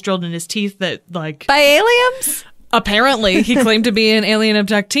holes drilled in his teeth that like by aliens. Apparently, he claimed to be an alien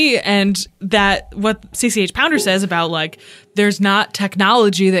abductee, and that what CCH Pounder says about like there's not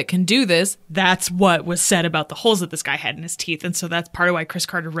technology that can do this. That's what was said about the holes that this guy had in his teeth, and so that's part of why Chris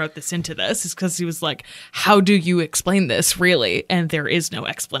Carter wrote this into this, is because he was like, "How do you explain this, really?" And there is no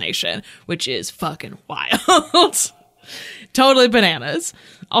explanation, which is fucking wild. Totally bananas.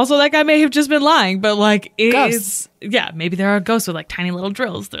 Also, that guy may have just been lying, but like it is, yeah, maybe there are ghosts with like tiny little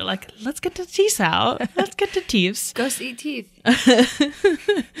drills. They're like, let's get the teeth out. Let's get the teeth. Ghosts eat teeth.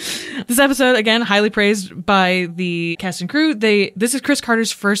 This episode, again, highly praised by the cast and crew. This is Chris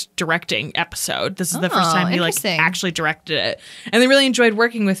Carter's first directing episode. This is the first time he like actually directed it. And they really enjoyed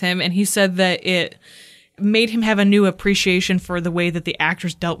working with him. And he said that it made him have a new appreciation for the way that the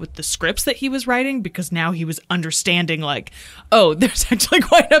actors dealt with the scripts that he was writing, because now he was understanding like, oh, there's actually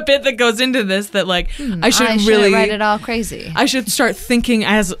quite a bit that goes into this that like I should really write it all crazy. I should start thinking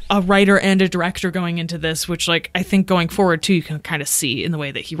as a writer and a director going into this, which like I think going forward too, you can kind of see in the way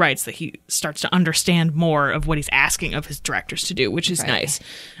that he writes that he starts to understand more of what he's asking of his directors to do, which is nice.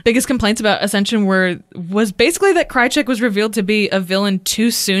 Biggest complaints about Ascension was basically that Krychek was revealed to be a villain too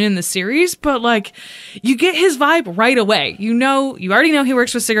soon in the series, but like you get his vibe right away. You already know he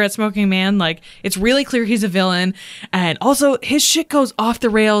works with Cigarette Smoking Man. Like, it's really clear he's a villain. And also, his shit goes off the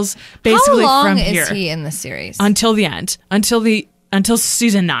rails basically from here. How long is he in the series? Until the end. Until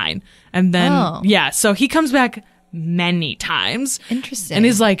season 9. And then, so he comes back many times. Interesting. And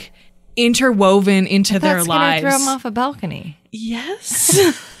is like interwoven into their lives. That's gonna throw him off a balcony.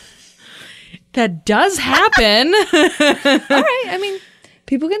 Yes. That does happen. All right. I mean,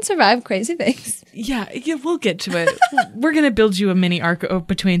 People can survive crazy things. Yeah, we'll get to it. We're going to build you a mini arc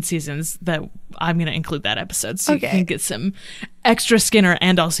between seasons that I'm going to include that episode so you can get some extra Skinner,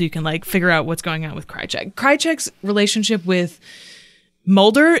 and also you can like figure out what's going on with Krychek. Krychek's relationship with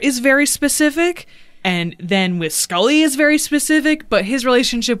Mulder is very specific, and then with Scully is very specific, but his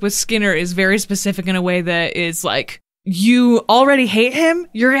relationship with Skinner is very specific in a way that is like, you already hate him,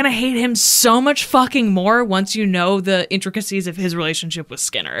 you're gonna hate him so much fucking more once you know the intricacies of his relationship with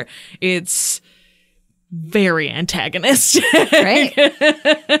Skinner. It's very antagonistic. Right.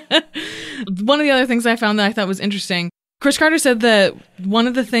 One of the other things I found that I thought was interesting, Chris Carter said that one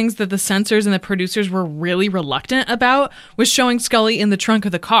of the things that the censors and the producers were really reluctant about was showing Scully in the trunk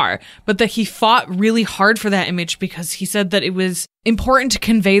of the car, but that he fought really hard for that image because he said that it was important to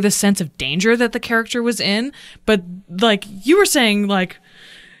convey the sense of danger that the character was in. But like you were saying, like,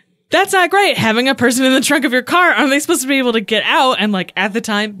 that's not great having a person in the trunk of your car. Aren't they supposed to be able to get out? And like at the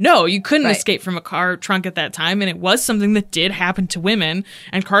time, no, you couldn't escape from a car trunk at that time. And it was something that did happen to women.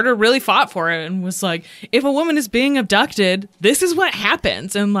 And Carter really fought for it and was like, if a woman is being abducted, this is what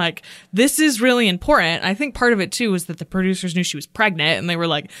happens. And like, this is really important. I think part of it too was that the producers knew she was pregnant and they were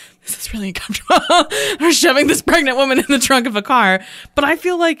like, this is really uncomfortable. We're shoving this pregnant woman in the trunk of a car. But I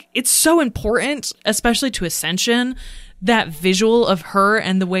feel like it's so important, especially to Ascension, that visual of her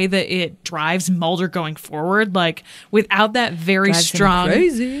and the way that it drives Mulder going forward, like without that very strong,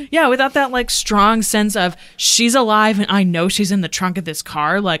 without that like strong sense of she's alive and I know she's in the trunk of this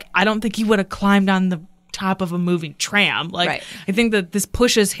car, like I don't think he would have climbed on the top of a moving tram. Like I think that this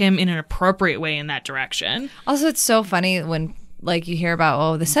pushes him in an appropriate way in that direction. Also, it's so funny when like you hear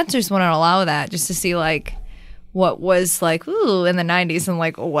about, the censors wouldn't allow that, just to see like what was like ooh in the 90s and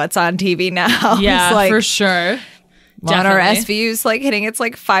like what's on TV now. Yeah, like, for sure. On our SVU's like hitting its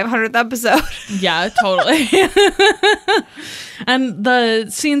like 500th episode. Yeah, totally. And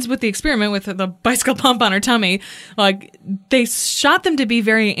the scenes with the experiment with the bicycle pump on her tummy, like they shot them to be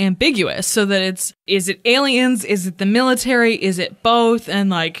very ambiguous so that is it aliens? Is it the military? Is it both?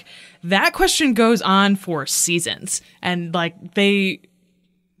 And like that question goes on for seasons. And like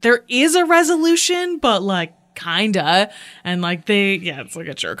there is a resolution, but like kinda, and like it's like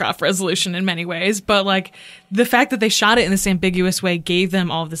a jerk off resolution in many ways, but like the fact that they shot it in this ambiguous way gave them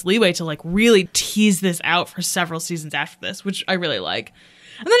all of this leeway to like really tease this out for several seasons after this, which I really like.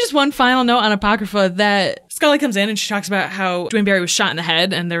 And then just one final note on Apocrypha, that Scully comes in and she talks about how Duane Barry was shot in the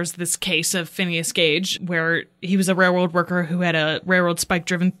head, and there's this case of Phineas Gage where he was a railroad worker who had a railroad spike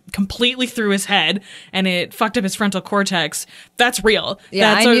driven completely through his head and it fucked up his frontal cortex. That's real.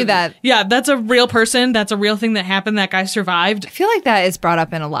 Yeah, I knew that. Yeah, that's a real person. That's a real thing that happened. That guy survived. I feel like that is brought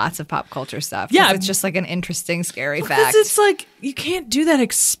up in lots of pop culture stuff. Yeah. It's just like an interesting, scary fact. Because it's like, you can't do that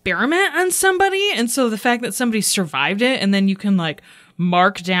experiment on somebody. And so the fact that somebody survived it and then you can like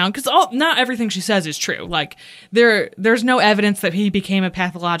mark down, because not everything she says is true. Like there's no evidence that he became a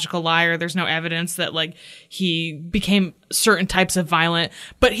pathological liar. There's no evidence that like he became certain types of violent,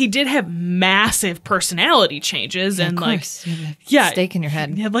 but he did have massive personality changes. And of course, like, you have a stake in your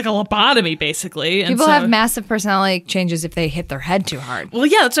head. He had like a lobotomy basically. People have massive personality changes if they hit their head too hard. Well,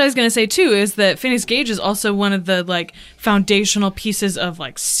 yeah, that's what I was going to say too, is that Phineas Gage is also one of the like foundational pieces of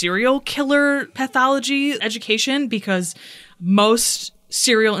like serial killer pathology education, because most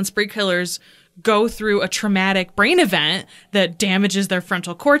serial and spree killers go through a traumatic brain event that damages their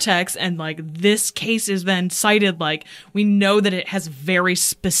frontal cortex. And like this case is then cited, like we know that it has very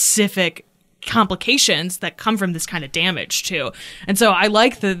specific complications that come from this kind of damage too. And so I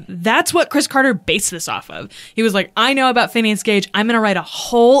like that's what Chris Carter based this off of. He was like, I know about Phineas Gage, I'm going to write a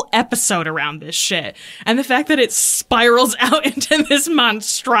whole episode around this shit. And the fact that it spirals out into this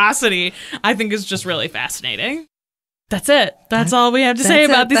monstrosity, I think is just really fascinating. That's it. That's all we have to say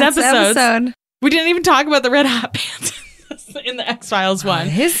about these episodes. We didn't even talk about the Red Hot Pants in the X-Files one.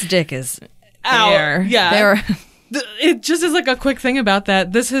 His dick is out. Yeah. It just is like a quick thing about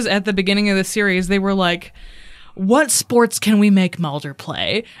that. This is at the beginning of the series. They were like, what sports can we make Mulder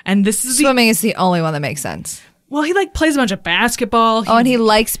play? And this is swimming is the only one that makes sense. Well, he like plays a bunch of basketball. And he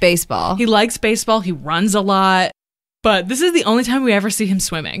likes baseball. He likes baseball. He runs a lot. But this is the only time we ever see him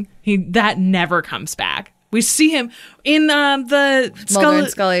swimming. That never comes back. We see him in the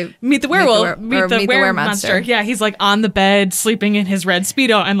Scully Meet the Werewolf, Meet the Weremonster. Yeah, he's like on the bed sleeping in his red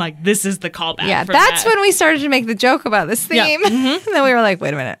Speedo, and like this is the callback. Yeah, that's when we started to make the joke about this theme. Yeah. Mm-hmm. And then we were like,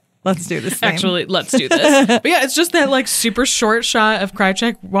 wait a minute, let's do this theme. Actually, let's do this. But yeah, it's just that like super short shot of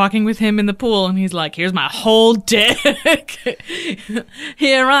Krychek walking with him in the pool, and he's like, here's my whole dick.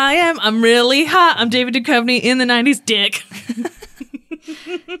 Here I am. I'm really hot. I'm David Duchovny in the 90s dick.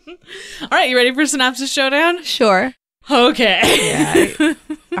 All right, you ready for Synopsis Showdown? Sure. Okay. Yeah.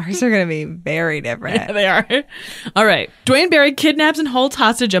 Ours are going to be very different. Yeah, they are. All right. Duane Barry kidnaps and holds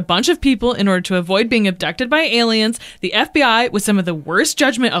hostage a bunch of people in order to avoid being abducted by aliens. The FBI, with some of the worst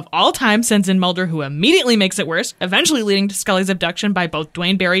judgment of all time, sends in Mulder, who immediately makes it worse, eventually leading to Scully's abduction by both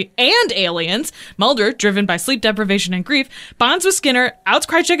Duane Barry and aliens. Mulder, driven by sleep deprivation and grief, bonds with Skinner, outs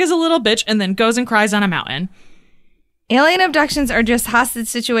Krychek as a little bitch, and then goes and cries on a mountain. Alien abductions are just hostage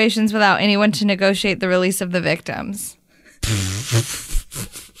situations without anyone to negotiate the release of the victims.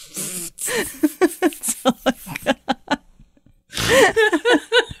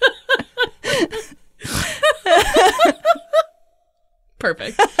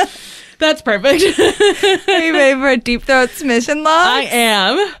 Perfect. That's perfect. Are you ready for a Deep Throat submission log? I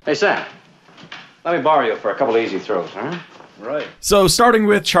am. Hey, Sam. Let me borrow you for a couple of easy throws, huh? Right. So starting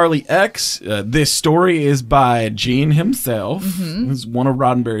with Charlie X, this story is by Gene himself. It was one of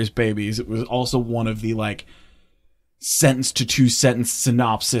Roddenberry's babies. It was also one of the sentence to two sentence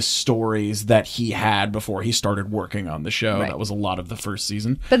synopsis stories that he had before he started working on the show. Right. That was a lot of the first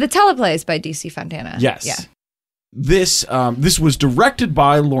season. But the teleplay is by D.C. Fontana. Yes. Yeah. This was directed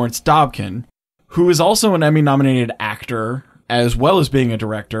by Lawrence Dobkin, who is also an Emmy-nominated actor, as well as being a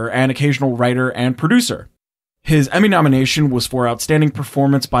director and occasional writer and producer. His Emmy nomination was for Outstanding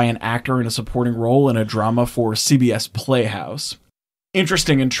Performance by an Actor in a Supporting Role in a Drama for CBS Playhouse.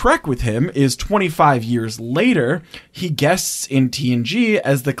 Interesting in Trek with him is 25 years later, he guests in TNG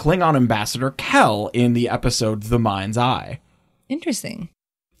as the Klingon ambassador Kel in the episode The Mind's Eye. Interesting.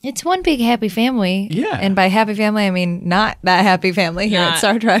 It's one big happy family. Yeah. And by happy family, I mean not that happy family here at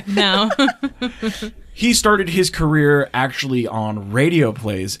Star Trek. No. He started his career actually on radio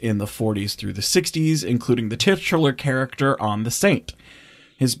plays in the 40s through the 60s, including the titular character on The Saint.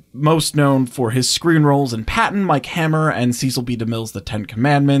 He's most known for his screen roles in Patton, Mike Hammer, and Cecil B. DeMille's The Ten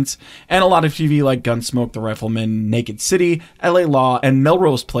Commandments, and a lot of TV like Gunsmoke, The Rifleman, Naked City, L.A. Law, and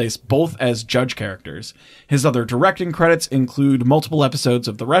Melrose Place, both as judge characters. His other directing credits include multiple episodes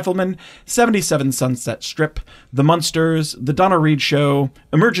of The Rifleman, 77 Sunset Strip, The Munsters, The Donna Reed Show,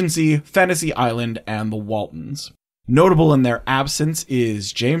 Emergency, Fantasy Island, and The Waltons. Notable in their absence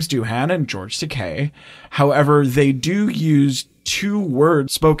is James Doohan and George Takei. However, they do use two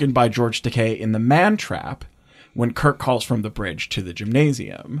words spoken by George Takei in The Man Trap when Kirk calls from the bridge to the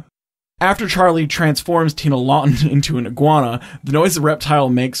gymnasium. After Charlie transforms Tina Lawton into an iguana, the noise the reptile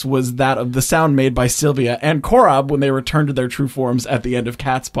makes was that of the sound made by Sylvia and Korob when they return to their true forms at the end of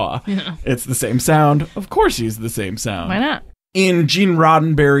Cat's Paw. Yeah. It's the same sound. Of course he's the same sound. Why not? In Gene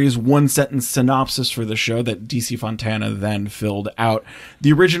Roddenberry's one-sentence synopsis for the show that DC Fontana then filled out,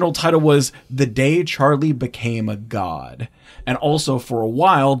 the original title was The Day Charlie Became a God. And also for a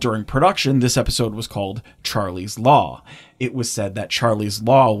while during production, this episode was called Charlie's Law. It was said that Charlie's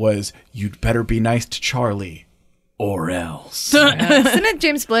Law was, you'd better be nice to Charlie, or else. Didn't it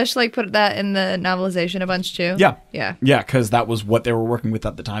James Blish put that in the novelization a bunch too? Yeah. Yeah. Yeah, because that was what they were working with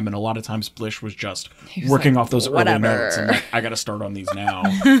at the time, and a lot of times Blish was just working off those early notes, and I gotta start on these now.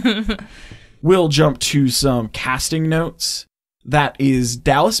 We'll jump to some casting notes. That is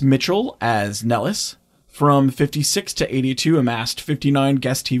Dallas Mitchell as Nellis. From 56 to 82 amassed 59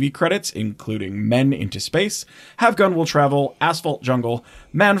 guest TV credits, including Men into Space, Have Gun Will Travel, Asphalt Jungle,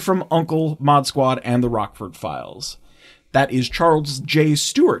 Man from U.N.C.L.E., Mod Squad, and The Rockford Files. That is Charles J.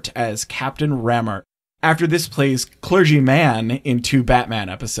 Stewart as Captain Rammert. After this plays Clergyman in 2 Batman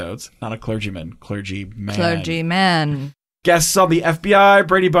episodes. Not a clergyman, clergyman. Clergyman. Guests on the FBI,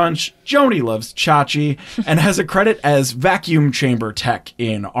 Brady Bunch, Joni Loves Chachi, and has a credit as vacuum chamber tech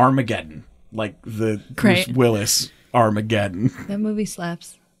in Armageddon. Like the Bruce Willis Armageddon. That movie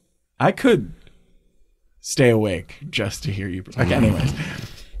slaps. I could stay awake just to hear you. Okay, anyways.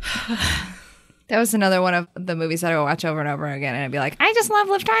 That was another one of the movies that I would watch over and over again, and I'd be like, I just love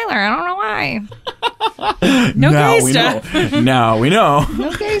Liv Tyler. I don't know why. No gay stuff. Now we know.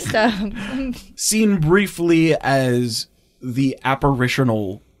 No gay stuff. Seen briefly as the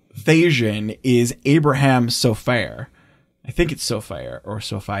apparitional Thasian is Abraham Sofair. I think it's Sofair or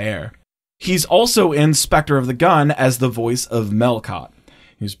Sofair. He's also in Spectre of the Gun as the voice of Melkot.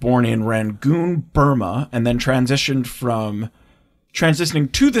 He was born in Rangoon, Burma, and then transitioning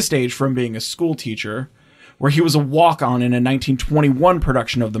to the stage from being a school teacher, where he was a walk-on in a 1921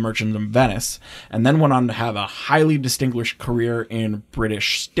 production of The Merchant of Venice, and then went on to have a highly distinguished career in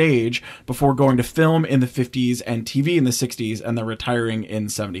British stage before going to film in the 50s and TV in the 60s, and then retiring in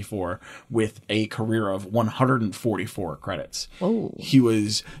 74 with a career of 144 credits. Oh. He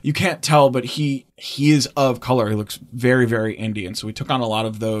was, you can't tell, but he is of color. He looks very, very Indian, so he took on a lot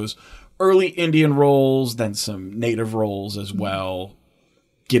of those early Indian roles, then some native roles as well,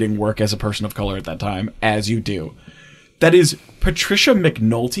 getting work as a person of color at that time, as you do. That is Patricia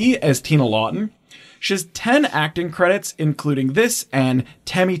McNulty as Tina Lawton. She has 10 acting credits, including this and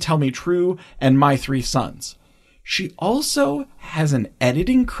Tammy Tell Me True and My Three Sons. She also has an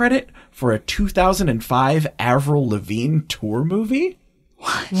editing credit for a 2005 Avril Lavigne tour movie.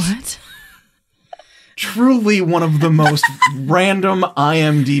 What? Truly one of the most random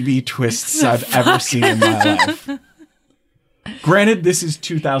IMDb twists I've ever seen in my life. Granted, this is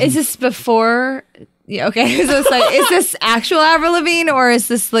 2000. Is this before? Yeah, okay. Is this actual Avril Lavigne, or is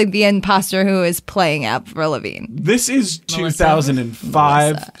this like the imposter who is playing Avril Lavigne? This is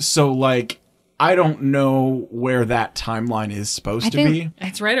 2005, so like I don't know where that timeline is supposed to be.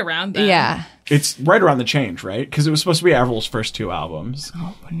 It's right around then. Yeah. It's right around the change, right? Because it was supposed to be Avril's first 2 albums.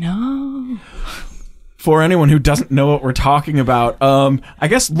 Oh no. For anyone who doesn't know what we're talking about, I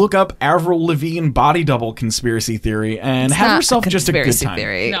guess look up Avril Lavigne body double conspiracy theory and have yourself just a good time.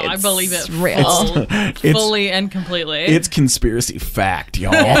 Theory. No, I believe it real. Fully and completely. It's conspiracy fact,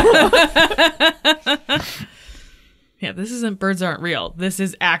 y'all. Yeah, this isn't Birds Aren't Real. This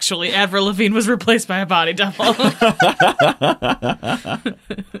is actually Avril Lavigne was replaced by a body double.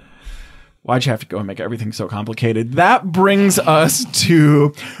 Why'd you have to go and make everything so complicated? That brings us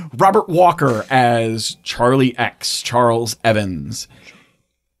to Robert Walker as Charlie X, Charles Evans.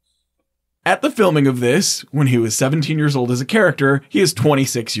 At the filming of this, when he was 17 years old as a character, he is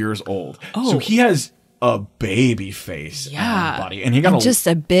 26 years old. So he has a baby face and body. And he got just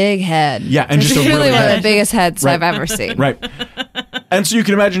a big head. Yeah, and just a really really one of head. the biggest heads I've ever seen. Right. And so you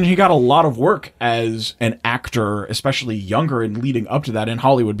can imagine he got a lot of work as an actor, especially younger and leading up to that in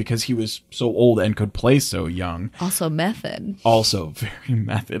Hollywood because he was so old and could play so young. Also method. Also very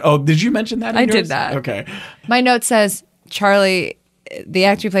method. Oh, did you mention that? I did that. Okay. My note says Charlie, the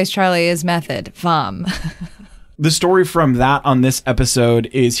actor who plays Charlie is method. Vom. The story from that on this episode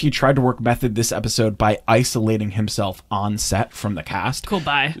is he tried to work method this episode by isolating himself on set from the cast. Cool,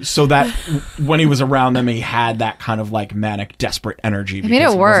 bye. So that when he was around them, he had that kind of like manic, desperate energy. I mean,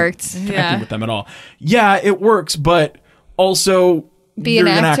 it worked. Connecting with them at all. Yeah, it works, but also be an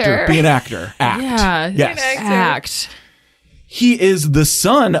actor. Be an actor. Act. Yeah. Yes. Act. He is the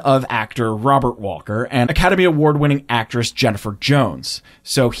son of actor Robert Walker and Academy Award-winning actress Jennifer Jones.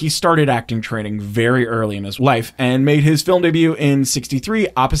 So he started acting training very early in his life and made his film debut in '63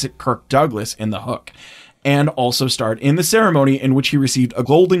 opposite Kirk Douglas in The Hook, and also starred in The Ceremony, in which he received a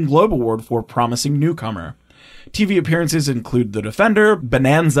Golden Globe Award for Promising Newcomer. TV appearances include The Defender,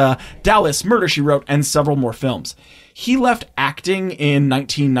 Bonanza, Dallas, Murder, She Wrote, and several more films. He left acting in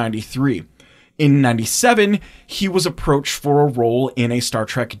 1993. In 97, he was approached for a role in a Star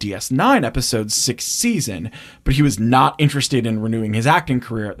Trek DS9 episode's 6th season, but he was not interested in renewing his acting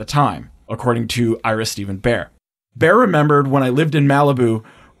career at the time, according to Ira Stephen Bear. Bear remembered, when I lived in Malibu,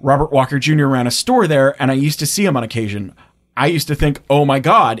 Robert Walker Jr. ran a store there, and I used to see him on occasion. I used to think, oh my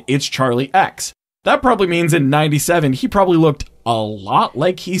god, it's Charlie X. That probably means in 97, he probably looked a lot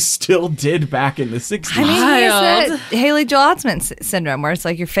like he still did back in the 60s. I mean, he has the Haley Joel Osment syndrome, where it's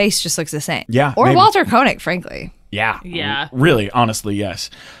like your face just looks the same. Yeah. Or maybe. Walter Koenig, frankly. Yeah. Yeah. Really, honestly, yes.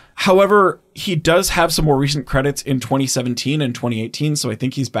 However, he does have some more recent credits in 2017 and 2018, so I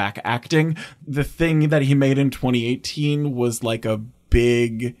think he's back acting. The thing that he made in 2018 was like a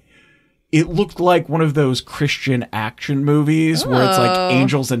big... It looked like one of those Christian action movies where it's like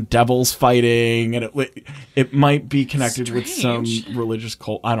angels and devils fighting, and it might be connected with some religious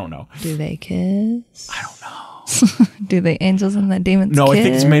cult. I don't know. Do they kiss? I don't know. Do the angels and the demons No, kiss? I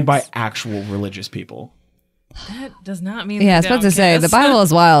think it's made by actual religious people. That does not mean Yeah, I was about to say, the Bible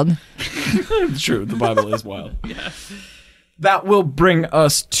is wild. It's true. The Bible is wild. Yeah. That will bring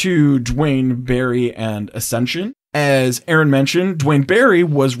us to Duane Barry and Ascension. As Erin mentioned, Duane Barry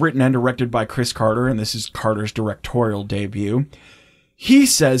was written and directed by Chris Carter, and this is Carter's directorial debut. He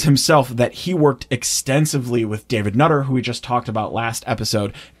says himself that he worked extensively with David Nutter, who we just talked about last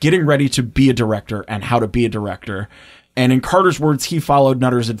episode, getting ready to be a director and how to be a director. And in Carter's words, he followed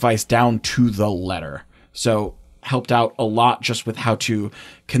Nutter's advice down to the letter. So helped out a lot just with how to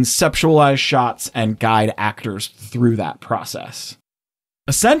conceptualize shots and guide actors through that process.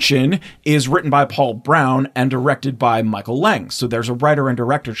 Ascension is written by Paul Brown and directed by Michael Lang, so there's a writer and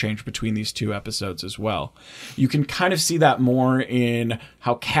director change between these two episodes as well. You can kind of see that more in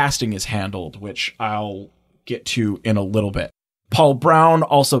how casting is handled, which I'll get to in a little bit. Paul Brown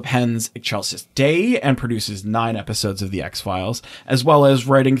also pens Excelsis Day and produces 9 episodes of The X-Files, as well as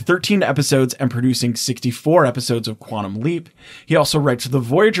writing 13 episodes and producing 64 episodes of Quantum Leap. He also writes the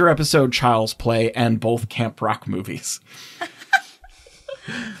Voyager episode Child's Play and both Camp Rock movies.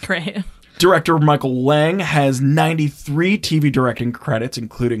 Great. Director Michael Lang has 93 TV directing credits,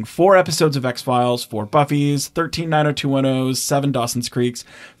 including 4 episodes of X-Files, 4 Buffys, 13 90210s, 7 Dawson's Creeks,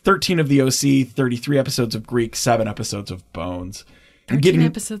 13 of the OC, 33 episodes of Greek, 7 episodes of Bones. 13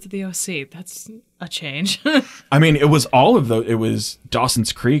 episodes of the OC. That's a change. I mean, it was all of those. It was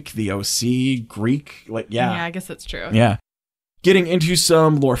Dawson's Creek, the OC, Greek. Yeah, I guess that's true. Yeah. Getting into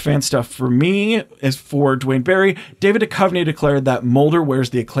some lore fan stuff for me is for Duane Barry. David Duchovny declared that Mulder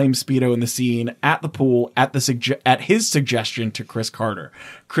wears the acclaimed speedo in the scene at the pool at his suggestion to Chris Carter.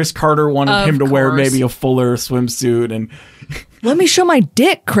 Chris Carter wanted him to wear maybe a fuller swimsuit, and let me show my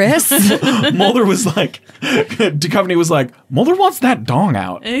dick, Chris. Mulder was like, Duchovny was like, Mulder wants that dong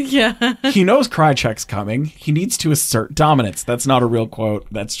out. Yeah. He knows Krychek's coming. He needs to assert dominance. That's not a real quote.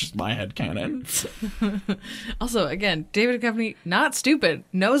 That's just my headcanon. Also, again, David Duchovny, not stupid,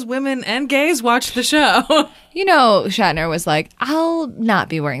 knows women and gays watch the show. You know, Shatner was like, I'll not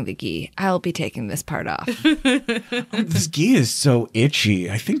be wearing the gi. I'll be taking this part off. This gi is so itchy.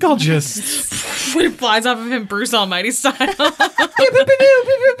 I think I'll just... When it flies off of him Bruce Almighty style.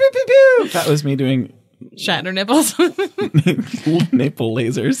 That was me doing... Shatner nipples. Nipple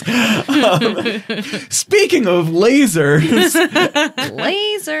lasers. Speaking of lasers.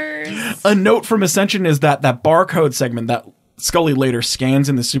 Lasers. A note from Ascension is that barcode segment that Scully later scans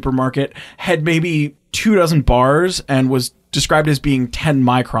in the supermarket had maybe 24 bars and was described as being 10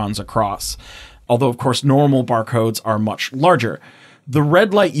 microns across. Although, of course, normal barcodes are much larger. The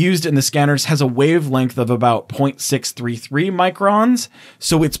red light used in the scanners has a wavelength of about 0.633 microns,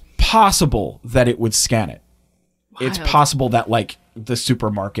 so it's possible that it would scan it. Wild. It's possible that, like, the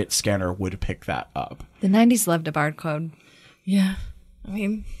supermarket scanner would pick that up. The 90s loved a barcode. Yeah. I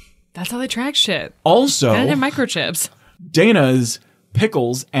mean, that's how they track shit. Also, and microchips. Dana's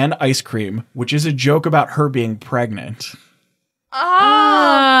pickles and ice cream, which is a joke about her being pregnant.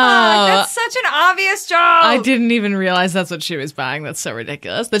 Oh, that's such an obvious joke. I didn't even realize that's what she was buying. That's so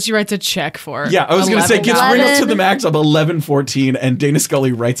ridiculous that she writes a check for. Yeah, I was going to say, gets wrinkled to the max of $11.14, and Dana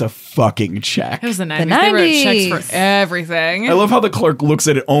Scully writes a fucking check. It was the 90s. They wrote checks for everything. I love how the clerk looks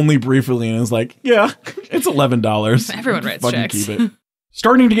at it only briefly and is like, yeah, it's $11. Everyone writes fucking checks. Keep it.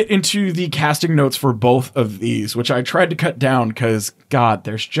 Starting to get into the casting notes for both of these, which I tried to cut down because, God,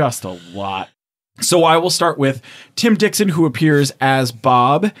 there's just a lot. So I will start with Tim Dixon, who appears as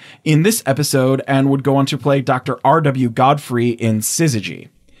Bob in this episode and would go on to play Dr. R.W. Godfrey in Syzygy.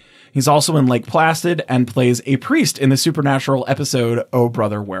 He's also in Lake Placid and plays a priest in the supernatural episode, Oh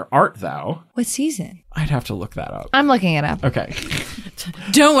Brother, Where Art Thou? What season? I'd have to look that up. I'm looking it up. Okay.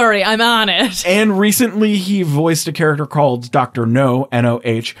 Don't worry, I'm on it. And recently he voiced a character called Dr. No,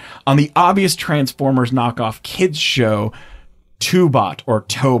 N-O-H, on the obvious Transformers knockoff kids show, Tobot or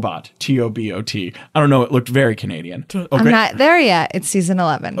Tobot, T-O-B-O-T. I don't know. It looked very Canadian. Okay. I'm not there yet. It's season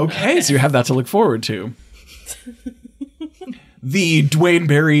 11. Okay, so you have that to look forward to. The Duane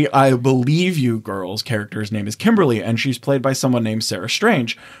Barry, I Believe You girl's character's name is Kimberly, and she's played by someone named Sarah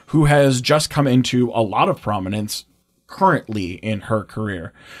Strange, who has just come into a lot of prominence currently in her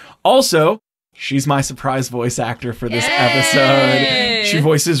career. Also, she's my surprise voice actor for this episode. She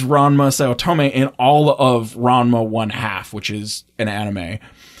voices Ranma Sayotome in all of Ranma 1/2, which is an anime.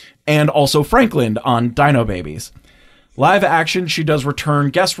 And also Franklin on Dino Babies. Live action, she does return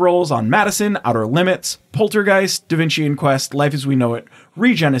guest roles on Madison, Outer Limits, Poltergeist, Da Vinci Inquest, Life as We Know It,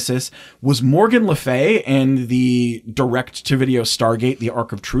 Regenesis, was Morgan Le Fay in the direct-to-video Stargate, the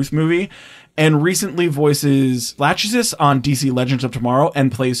Ark of Truth movie, and recently voices Lachesis on DC Legends of Tomorrow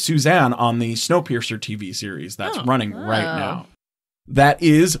and plays Suzanne on the Snowpiercer TV series that's running right now. That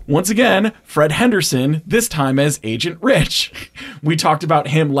is, once again, Fred Henderson, this time as Agent Rich. We talked about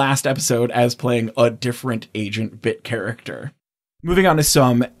him last episode as playing a different Agent Bit character. Moving on to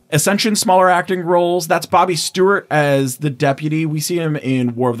some Ascension smaller acting roles. That's Bobby Stewart as the deputy. We see him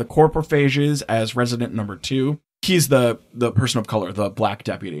in War of the Corpophages as Resident Number 2. He's the person of color, the black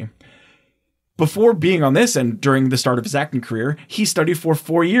deputy. Before being on this and during the start of his acting career, he studied for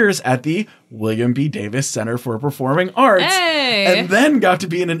 4 years at the William B. Davis Center for Performing Arts. Hey! And then got to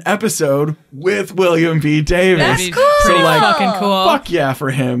be in an episode with William B. Davis. That's cool. Pretty fucking cool. Fuck yeah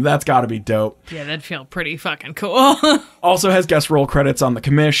for him. That's got to be dope. Yeah, that'd feel pretty fucking cool. Also has guest role credits on The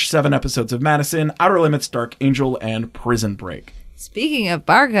Commish, 7 episodes of Madison, Outer Limits, Dark Angel, and Prison Break. Speaking of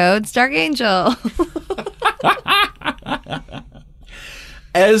barcodes, Dark Angel.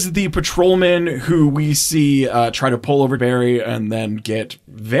 As the patrolman who we see try to pull over Barry and then get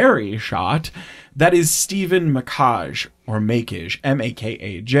very shot, that is Stephen Makaj, or Makaj,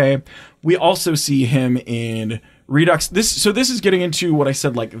 M-A-K-A-J. We also see him in Redux. This is getting into what I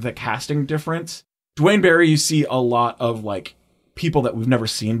said, like the casting difference. Duane Barry, you see a lot of like people that we've never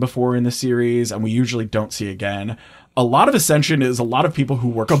seen before in the series and we usually don't see again. A lot of Ascension is a lot of people who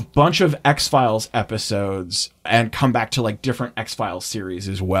work a bunch of X-Files episodes and come back to like different X-Files series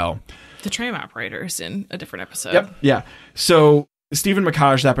as well. The tram operator's in a different episode. Yep. Yeah. So Stephen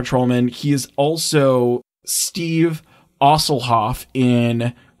McCage, that patrolman, he is also Steve Osselhoff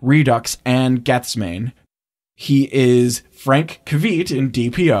in Redux and Gethsemane. He is Frank Kavit in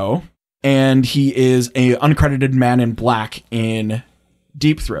DPO, and he is a uncredited man in black in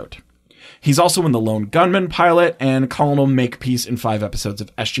Deep Throat. He's also in The Lone Gunman pilot and Colonel Makepeace in 5 episodes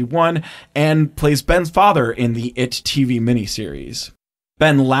of SG-1 and plays Ben's father in the It TV miniseries.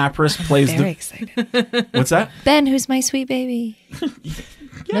 Ben Lapras plays Very excited. What's that? Ben, who's my sweet baby.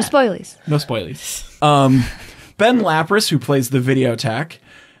 No spoilies. No spoilies. Ben Lapras, who plays the Videotech,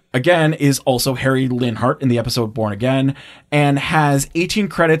 again, is also Harry Linhart in the episode Born Again and has 18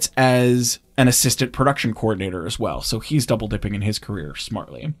 credits as an assistant production coordinator as well. So he's double dipping in his career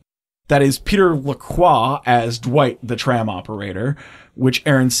smartly. That is Peter Lacroix as Dwight, the tram operator, which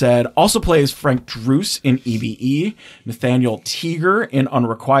Erin said also plays Frank Druce in EBE, Nathaniel Teeger in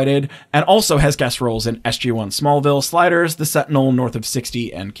Unrequited, and also has guest roles in SG-1 Smallville, Sliders, The Sentinel, North of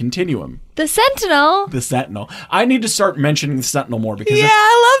 60, and Continuum. The Sentinel? The Sentinel. I need to start mentioning The Sentinel more because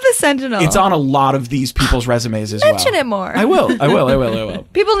I love The Sentinel. it's on a lot of these people's resumes as well. Mention it more. I will.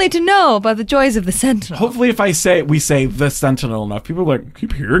 People need to know about the joys of The Sentinel. Hopefully if we say The Sentinel enough, people are like,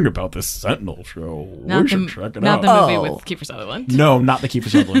 keep hearing about this Sentinel show. We should check it out. Not the movie with Kiefer Sutherland. No, not the Kiefer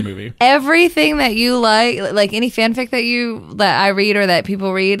Sutherland movie. Everything that you like any fanfic that I read or that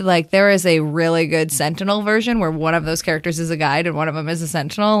people read, like there is a really good Sentinel version where one of those characters is a guide and one of them is a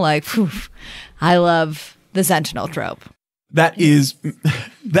Sentinel. Like, whew, I love the Sentinel trope. That is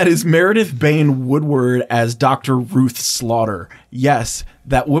Meredith Bain Woodward as Dr. Ruth Slaughter. Yes,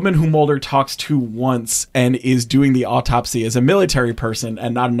 that woman who Mulder talks to once and is doing the autopsy is a military person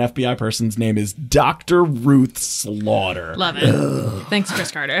and not an FBI person's name is Dr. Ruth Slaughter. Love it. Thanks, Chris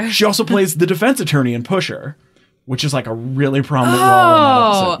Carter. She also plays the defense attorney in Pusher, which is like a really prominent role in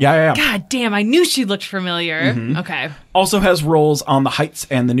that episode. Yeah. God damn, I knew she looked familiar. Mm-hmm. Okay. Also has roles on The Heights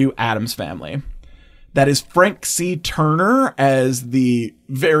and The New Addams Family. That is Frank C. Turner as the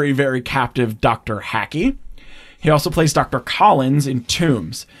very, very captive Dr. Hackey. He also plays Dr. Collins in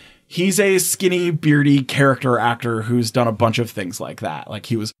Tombs. He's a skinny, beardy character actor who's done a bunch of things like that. Like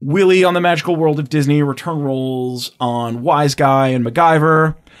he was Willie on The Magical World of Disney, return roles on Wise Guy and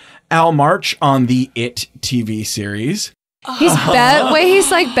MacGyver, Al March on the It TV series. He's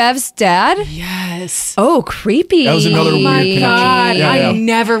he's like Bev's dad? Yes. Oh, creepy. That was another weird connection. God, Yeah. I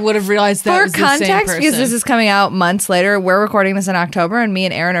never would have realized that was For the same context, person. because this is coming out months later, we're recording this in October, and me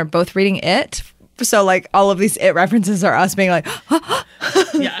and Erin are both reading It. So, like, all of these It references are us being like,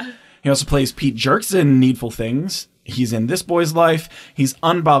 Yeah. He also plays Pete Jerks in Needful Things. He's in This Boy's Life. He's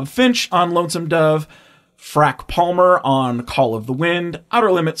Bob Finch on Lonesome Dove. Frack Palmer on Call of the Wind,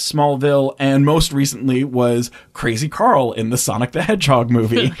 Outer Limits, Smallville, and most recently was Crazy Carl in the Sonic the Hedgehog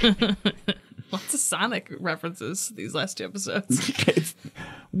movie. Lots of Sonic references these last 2 episodes. It's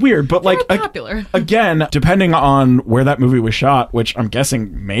weird, but like popular. Again, depending on where that movie was shot, which I'm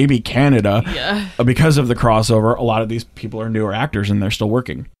guessing maybe Canada, Yeah. Because of the crossover, a lot of these people are newer actors and they're still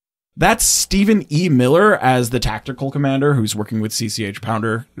working. That's Stephen E. Miller as the tactical commander who's working with CCH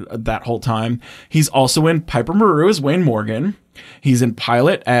Pounder that whole time. He's also in Piper Maru as Wayne Morgan. He's in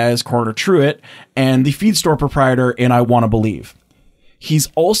Pilot as Coroner Truitt and the feed store proprietor in I Wanna Believe. He's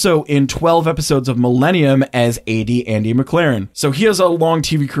also in 12 episodes of Millennium as AD Andy McLaren. So he has a long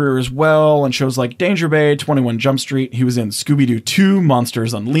TV career as well on shows like Danger Bay, 21 Jump Street. He was in Scooby-Doo 2,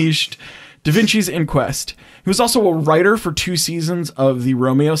 Monsters Unleashed, Da Vinci's Inquest. He was also a writer for 2 seasons of the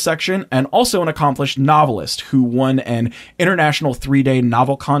Romeo section and also an accomplished novelist who won an international 3-day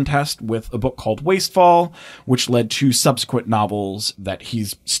novel contest with a book called Wastefall, which led to subsequent novels that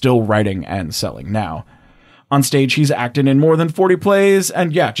he's still writing and selling now. On stage, he's acted in more than 40 plays,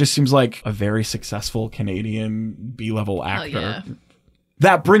 and yeah, just seems like a very successful Canadian B-level actor. Yeah.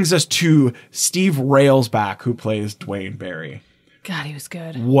 That brings us to Steve Railsback, who plays Duane Barry. God, he was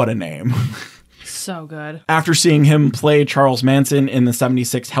good. What a name. So good. After seeing him play Charles Manson in the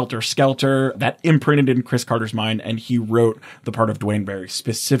 76 Helter Skelter, that imprinted in Chris Carter's mind, and he wrote the part of Duane Barry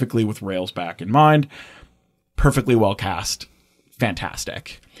specifically with Railsback in mind. Perfectly well cast.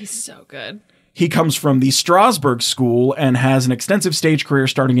 Fantastic. He's so good. He comes from the Strasberg School and has an extensive stage career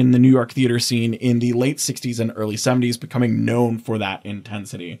starting in the New York theater scene in the late 60s and early 70s, becoming known for that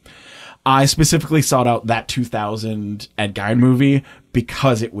intensity. I specifically sought out that 2000 Ed Gein movie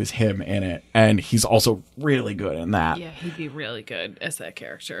because it was him in it, and he's also really good in that. Yeah, he'd be really good as that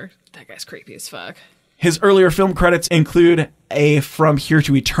character. That guy's creepy as fuck. His earlier film credits include a From Here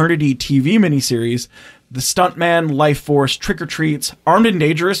to Eternity TV miniseries, The Stuntman, Life Force, Trick or Treats, Armed and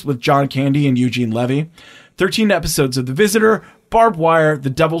Dangerous with John Candy and Eugene Levy, 13 episodes of The Visitor, Barbed Wire, The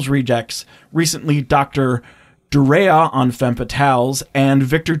Devil's Rejects, recently Dr. Durea on Femme Fatales, and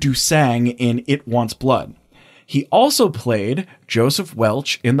Victor Dusang in It Wants Blood. He also played Joseph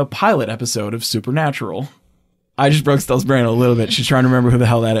Welch in the pilot episode of Supernatural. I just broke Stella's brain a little bit. She's trying to remember who the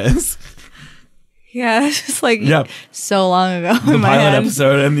hell that is. Yeah, it's just like so long ago The in my pilot head.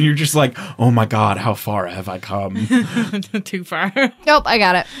 episode, and you're just like, oh my God, how far have I come? Too far. Nope, I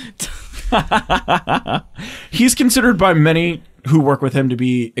got it. He's considered by many who work with him to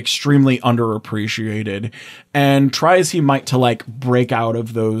be extremely underappreciated, and try as he might to like break out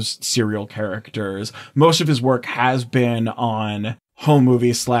of those serial characters. Most of his work has been on home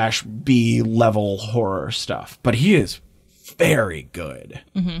movie / B-level horror stuff, but he is very good.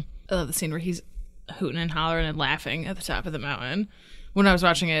 Mm-hmm. I love the scene where he's hooting and hollering and laughing at the top of the mountain. When I was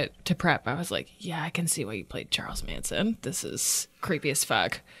watching it to prep, I was like, yeah, I can see why you played Charles Manson. This is creepy as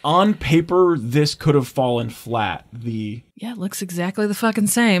fuck. On paper, this could have fallen flat. Yeah, it looks exactly the fucking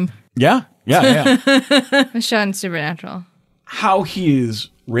same. yeah. The show in Supernatural. How he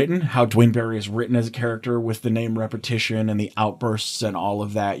is written, how Duane Barry is written as a character with the name repetition and the outbursts and all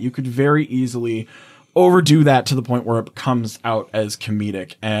of that, you could very easily overdo that to the point where it comes out as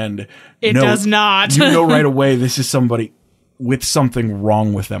comedic, and it does not. You know right away this is somebody with something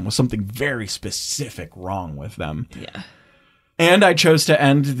wrong with them, with something very specific wrong with them. Yeah. And I chose to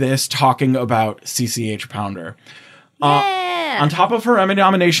end this talking about CCH Pounder. On top of her Emmy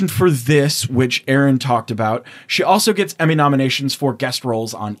nomination for this, which Erin talked about, she also gets Emmy nominations for guest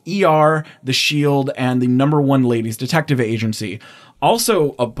roles on ER, The Shield, and the #1 Ladies Detective Agency.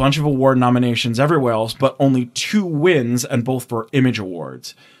 Also, a bunch of award nominations everywhere else, but only 2 wins, and both for Image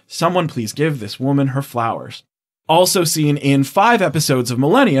Awards. Someone please give this woman her flowers. Also seen in 5 episodes of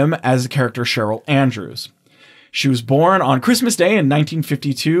Millennium as the character Cheryl Andrews. She was born on Christmas Day in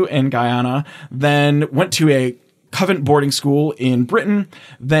 1952 in Guyana, then went to a Covent boarding school in Britain,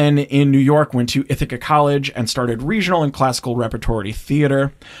 then in New York went to Ithaca College and started regional and classical repertory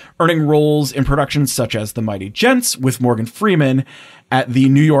theater, earning roles in productions such as The Mighty Gents with Morgan Freeman at the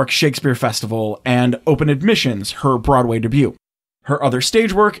New York Shakespeare Festival and Open Admissions, her Broadway debut. Her other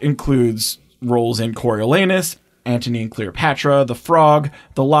stage work includes roles in Coriolanus, Antony and Cleopatra, The Frog,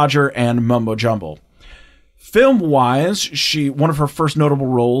 The Lodger, and Mumbo Jumbo. Film-wise, one of her first notable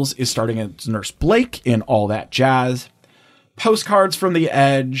roles is starting as Nurse Blake in All That Jazz, Postcards from the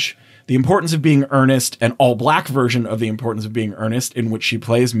Edge, The Importance of Being Earnest, an all-black version of The Importance of Being Earnest, in which she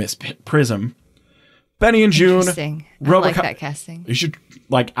plays Miss Prism, Benny and June, Interesting. I like that casting. You should,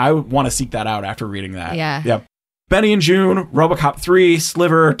 I would want to seek that out after reading that. Yeah. Yep. Benny and June, RoboCop 3,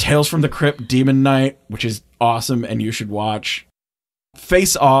 Sliver, Tales from the Crypt, Demon Knight, which is awesome and you should watch.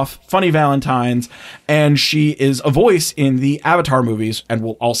 Face Off, Funny Valentines, and she is a voice in the Avatar movies and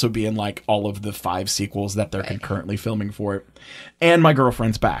will also be in all of the 5 sequels that they're concurrently filming for it. And My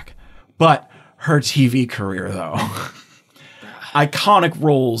Girlfriend's Back. But her TV career, though. Iconic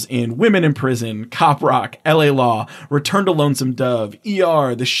roles in Women in Prison, Cop Rock, LA Law, Return to Lonesome Dove,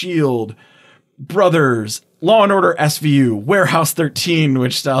 ER, The Shield, Brothers, Law and Order SVU, Warehouse 13,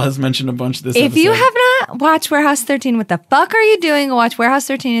 which Stella has mentioned a bunch this episode. If you have not watched Warehouse 13, what the fuck are you doing? Watch Warehouse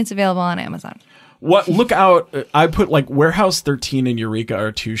 13. It's available on Amazon. Look out. I put Warehouse 13 and Eureka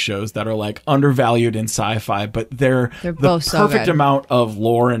are 2 shows that are undervalued in sci-fi, but they're both the so perfect good. amount of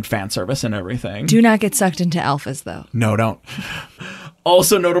lore and fan service and everything. Do not get sucked into alphas, though. No, don't.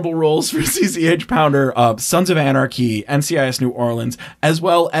 Also notable roles for CCH Pounder, Sons of Anarchy, NCIS New Orleans, as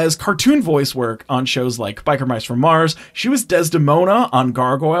well as cartoon voice work on shows like Biker Mice from Mars. She was Desdemona on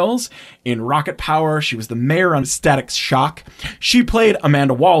Gargoyles. In Rocket Power, she was the mayor on Static Shock. She played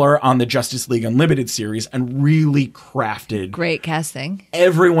Amanda Waller on the Justice League Unlimited series and really crafted. Great casting.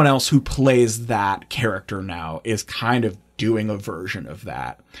 Everyone else who plays that character now is kind of doing a version of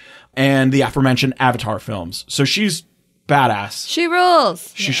that. And the aforementioned Avatar films. So she's badass. She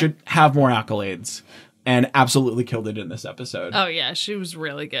rules. She should have more accolades, and absolutely killed it in this episode. Oh yeah, she was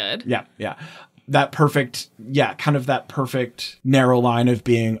really good. Yeah. That perfect narrow line of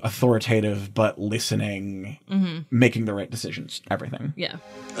being authoritative but listening, making the right decisions, everything. Yeah.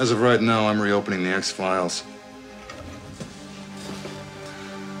 As of right now, I'm reopening the X-Files.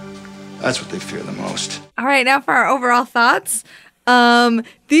 That's what they fear the most. All right, now for our overall thoughts.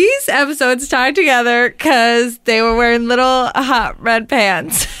 These episodes tied together because they were wearing little hot red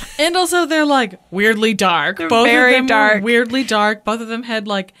pants. And also they're like weirdly dark. They're Both very of them dark. were weirdly dark. Both of them had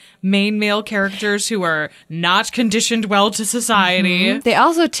like main male characters who are not conditioned well to society. They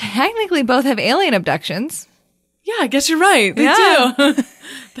also technically both have alien abductions. Yeah, I guess you're right. They Yeah. do.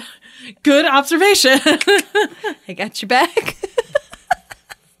 Good observation. I got your back.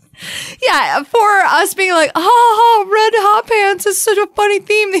 Yeah, for us being like, oh, red hot pants is such a funny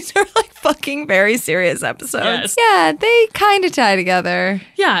theme. These are like fucking very serious episodes. Yes. Yeah, they kind of tie together.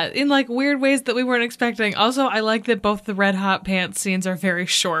 Yeah, in like weird ways that we weren't expecting. Also, I like that both the red hot pants scenes are very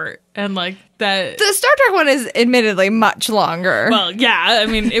short and like that. The Star Trek one is admittedly much longer. Well, yeah, I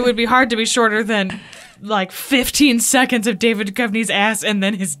mean, it would be hard to be shorter than like 15 seconds of David Duchovny's ass and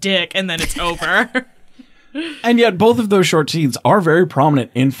then his dick and then it's over. And yet both of those short scenes are very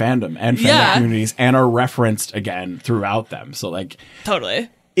prominent in fandom and fandom communities and are referenced again throughout them. So like Totally.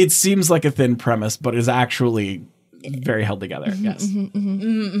 it seems like a thin premise, but is actually very held together. Yes.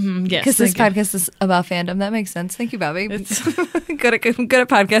 Yes. Because this podcast is about fandom. That makes sense. Thank you, Bobby. good at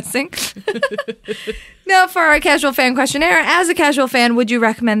podcasting. Now, for our casual fan questionnaire, as a casual fan, would you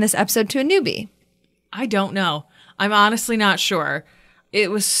recommend this episode to a newbie? I don't know. I'm honestly not sure. It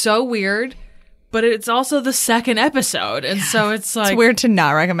was so weird, but it's also the second episode. And so it's like... It's weird to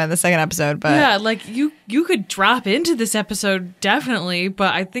not recommend the second episode, but... Yeah, like you could drop into this episode, definitely,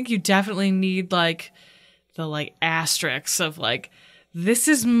 but I think you definitely need like the like asterisks of like, this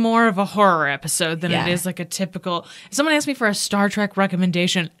is more of a horror episode than it is like a typical... If someone asked me for a Star Trek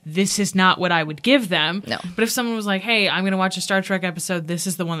recommendation, this is not what I would give them. No. But if someone was like, hey, I'm going to watch a Star Trek episode, this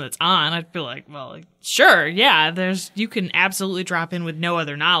is the one that's on, I'd be like, well, like, sure, yeah, you can absolutely drop in with no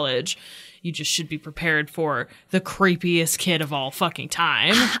other knowledge. You just should be prepared for the creepiest kid of all fucking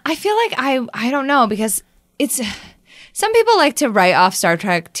time. I feel like I don't know, because it's... Some people like to write off Star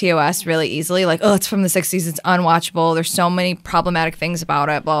Trek TOS really easily, like, oh, it's from the 60s, it's unwatchable, there's so many problematic things about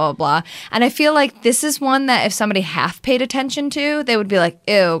it, blah, blah, blah. And I feel like this is one that if somebody half paid attention to, they would be like,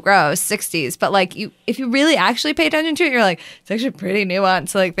 ew, gross, 60s. But like, if you really actually pay attention to it, you're like, it's actually pretty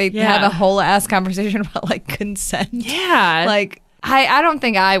nuanced. Like, they have a whole ass conversation about like consent. Yeah. Like, I don't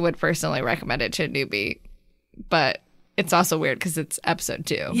think I would personally recommend it to a newbie, but it's also weird because it's episode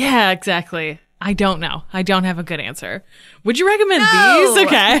 2. Yeah, exactly. I don't know. I don't have a good answer. Would you recommend No! these?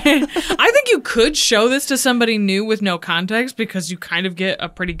 Okay. I think you could show this to somebody new with no context because you kind of get a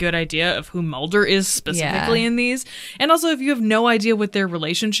pretty good idea of who Mulder is specifically in these. And also, if you have no idea what their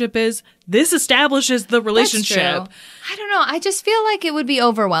relationship is, this establishes the relationship. That's true. I don't know. I just feel like it would be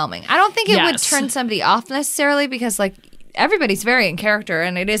overwhelming. I don't think it would turn somebody off necessarily because, like, everybody's very in character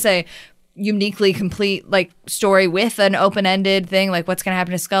and it is a uniquely complete like story with an open-ended thing, like what's gonna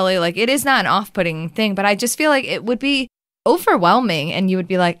happen to Scully. Like, it is not an off-putting thing, but I just feel like it would be overwhelming and you would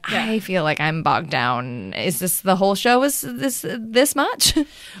be like, I feel like I'm bogged down. Is this the whole show? Is this much?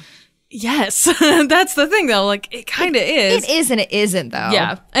 Yes. That's the thing though, like it kind of is. It is and it isn't though.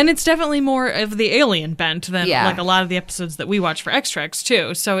 Yeah, and it's definitely more of the alien bent than like a lot of the episodes that we watch for extracts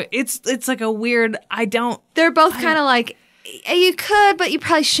too. So it's like a weird, they're both kind of like, you could, but you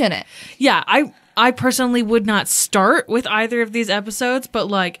probably shouldn't. Yeah, I personally would not start with either of these episodes, but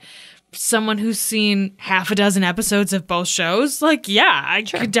like someone who's seen half a dozen episodes of both shows, like, yeah, I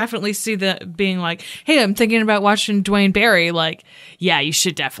could definitely see that being like, hey, I'm thinking about watching Duane Barry. Like, yeah, you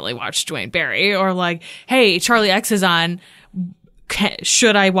should definitely watch Duane Barry. Or like, hey, Charlie X is on.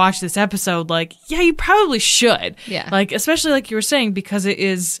 Should I watch this episode? Like, yeah, you probably should. Yeah. Like, especially like you were saying, because it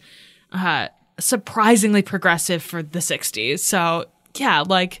is surprisingly progressive for the 60s. So yeah,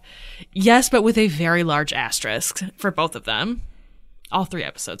 like, yes, but with a very large asterisk for both of them. All 3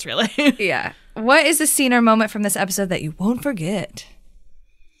 episodes, really. Yeah. What is the scene or moment from this episode that you won't forget?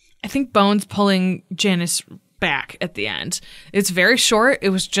 I think Bones pulling Janice back at the end. It's very short. It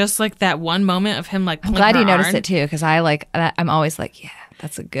was just like that one moment of him like I'm glad you noticed it too, because I'm always like, yeah,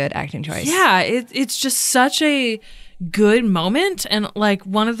 that's a good acting choice. Yeah, it's just such a good moment. And like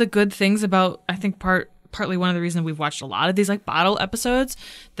one of the good things about, I think partly one of the reasons we've watched a lot of these like bottle episodes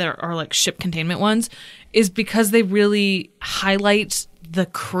that are like ship containment ones is because they really highlight the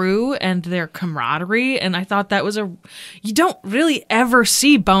crew and their camaraderie. And I thought that was you don't really ever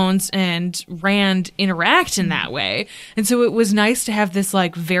see Bones and Rand interact in that way. And so it was nice to have this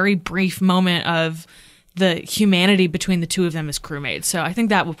like very brief moment of the humanity between the two of them as crewmates. So I think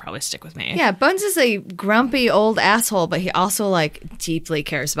that will probably stick with me. Yeah, Bones is a grumpy old asshole, but he also like deeply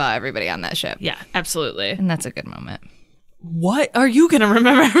cares about everybody on that ship. Yeah, absolutely. And that's a good moment. What are you going to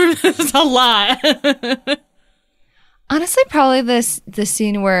remember? This is a lot. Honestly, probably the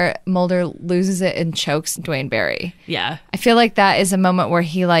scene where Mulder loses it and chokes Duane Barry. Yeah. I feel like that is a moment where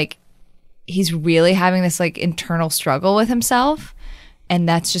he's really having this like internal struggle with himself, and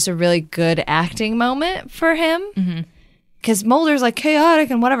that's just a really good acting moment for him. Because Mulder's like chaotic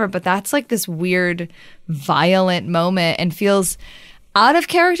and whatever, but that's like this weird, violent moment and feels out of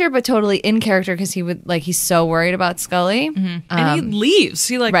character, but totally in character because he's so worried about Scully. And he leaves.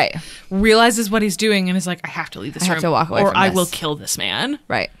 He realizes what he's doing and is like, I have to leave this room. I have to walk away or from I this. will kill this man.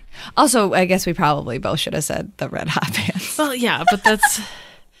 Right. Also, I guess we probably both should have said the red hot pants. Well, yeah, but that's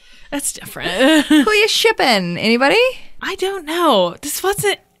different. Who are you shipping? Anybody? I don't know. This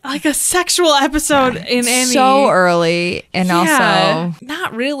wasn't like a sexual episode in any. So early, and also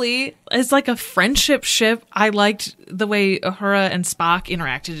not really. It's like a friendship ship. I liked the way Uhura and Spock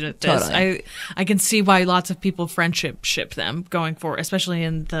interacted with this. Totally. I can see why lots of people friendship ship them going forward, especially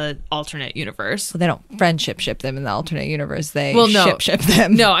in the alternate universe. Well, they don't friendship ship them in the alternate universe. They ship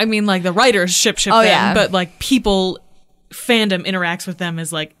them. No, I mean like the writers ship them, yeah. But like people, fandom interacts with them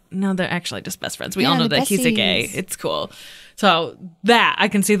as like, no, they're actually just best friends. We all know that he's a gay. It's cool. So that I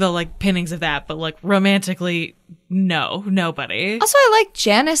can see the like pinnings of that, but like romantically, no, nobody. Also, I like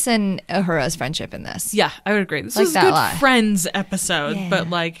Janice and Uhura's friendship in this. Yeah, I would agree. This Like was a that a good lot. Friends episode, Yeah. but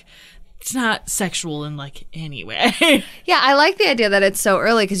like it's not sexual in like any way. Yeah, I like the idea that it's so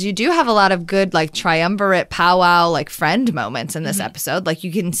early because you do have a lot of good like triumvirate powwow like friend moments in this episode. Like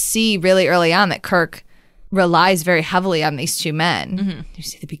you can see really early on that Kirk relies very heavily on these two men. You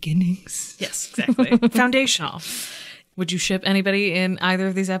see the beginnings. Yes, exactly. Foundational. Would you ship anybody in either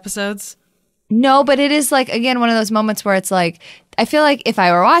of these episodes? No, but it is like, again, one of those moments where it's like, I feel like if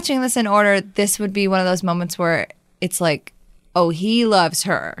I were watching this in order, this would be one of those moments where it's like, oh, he loves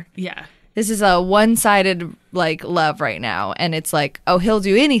her. Yeah. This is a one-sided like love right now. And it's like, oh, he'll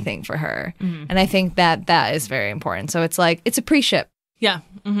do anything for her. And I think that is very important. So it's like, it's a pre-ship. Yeah.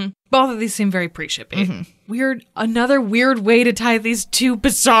 Both of these seem very pre-shippy. Another weird way to tie these two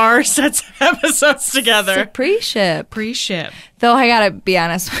bizarre sets of episodes together. It's a pre-ship. Pre-ship. Though I gotta be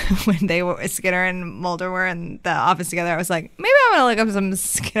honest, when Skinner and Mulder were in the office together, I was like, maybe I'm gonna look up some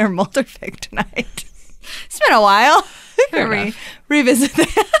Skinner Mulder fic tonight. It's been a while. Revisit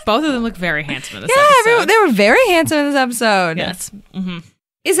that. Both of them look very handsome in this episode. They were very handsome in this episode. Yes.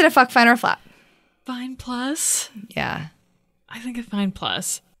 Is it a fuck, fine, or flop? Fine plus. Yeah. I think a fine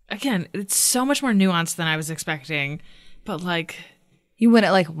plus. Again, it's so much more nuanced than I was expecting, but like, You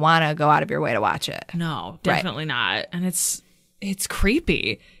wouldn't like want to go out of your way to watch it. no, definitely not. And it's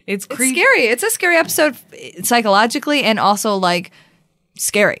creepy. It's It's scary. It's a scary episode psychologically and also like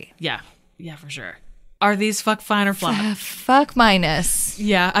scary. Yeah, for sure. Are these fuck, fine, or flop? Fuck minus.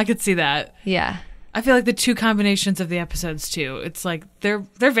 Yeah, I could see that. Yeah. I feel like the two combinations of the episodes too. It's like they're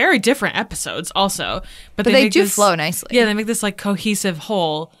very different episodes also, but they make do this- flow nicely. Yeah, they make this like cohesive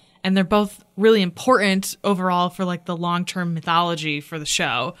whole, and they're both really important overall for like the long-term mythology for the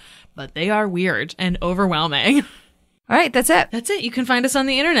show, but they are weird and overwhelming. All right, that's it. That's it. You can find us on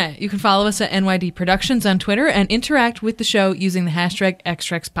the internet. You can follow us at NYD Productions on Twitter and interact with the show using the hashtag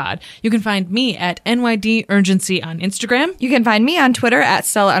XTREXPod. You can find me at NYD Urgency on Instagram. You can find me on Twitter at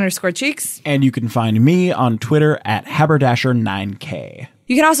Stella_Cheeks. And you can find me on Twitter at Haberdasher9K.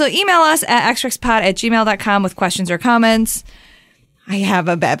 You can also email us at xtrexpod@gmail.com with questions or comments. I have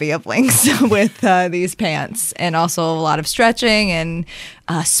a bevy of links with these pants and also a lot of stretching and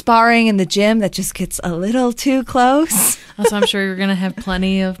sparring in the gym that just gets a little too close. Also, I'm sure you're going to have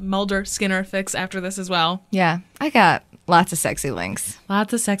plenty of Mulder Skinner fix after this as well. Yeah, I got lots of sexy links.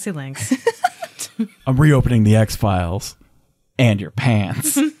 Lots of sexy links. I'm reopening the X-Files and your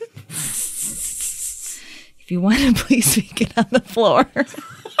pants. If you want to, please get on the floor.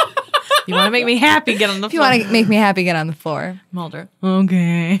 You want to make me happy, get on the If you floor. want to make me happy, get on the floor. Mulder.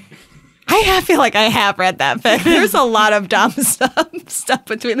 Okay. I feel like I have read that fic. There's a lot of dumb stuff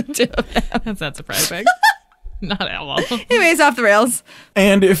between the two of them. That's not surprising. Not at all. Anyways, off the rails.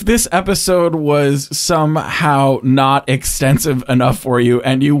 And if this episode was somehow not extensive enough for you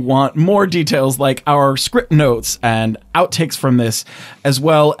and you want more details like our script notes and outtakes from this, as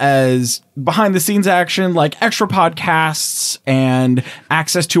well as behind the scenes action like extra podcasts and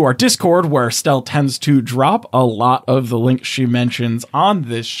access to our Discord where Stell tends to drop a lot of the links she mentions on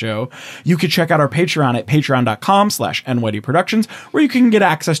this show, you can check out our Patreon at patreon.com/NYD Productions, where you can get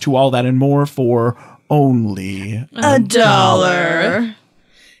access to all that and more for only $1.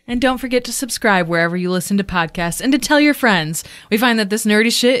 And don't forget to subscribe wherever you listen to podcasts and to tell your friends. We find that this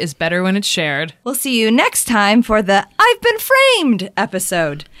nerdy shit is better when it's shared. We'll see you next time for the I've Been Framed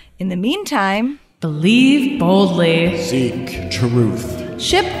episode. In the meantime, Believe boldly. seek truth.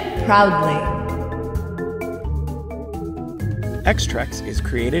 ship proudly. Extrex is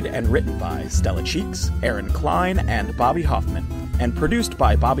created and written by Stella Cheeks, Erin Cline, and Bobby Hoffman, and produced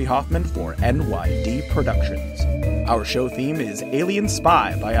by Bobby Hoffman for NYD Productions. Our show theme is Alien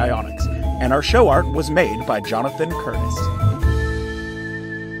Spy by Ionix, and our show art was made by Jonathan Curtis.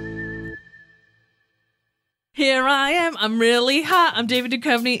 Here I am, I'm really hot. I'm David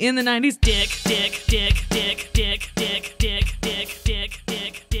Duchovny in the 90s. Dick, dick, dick, dick, dick, dick, dick, dick.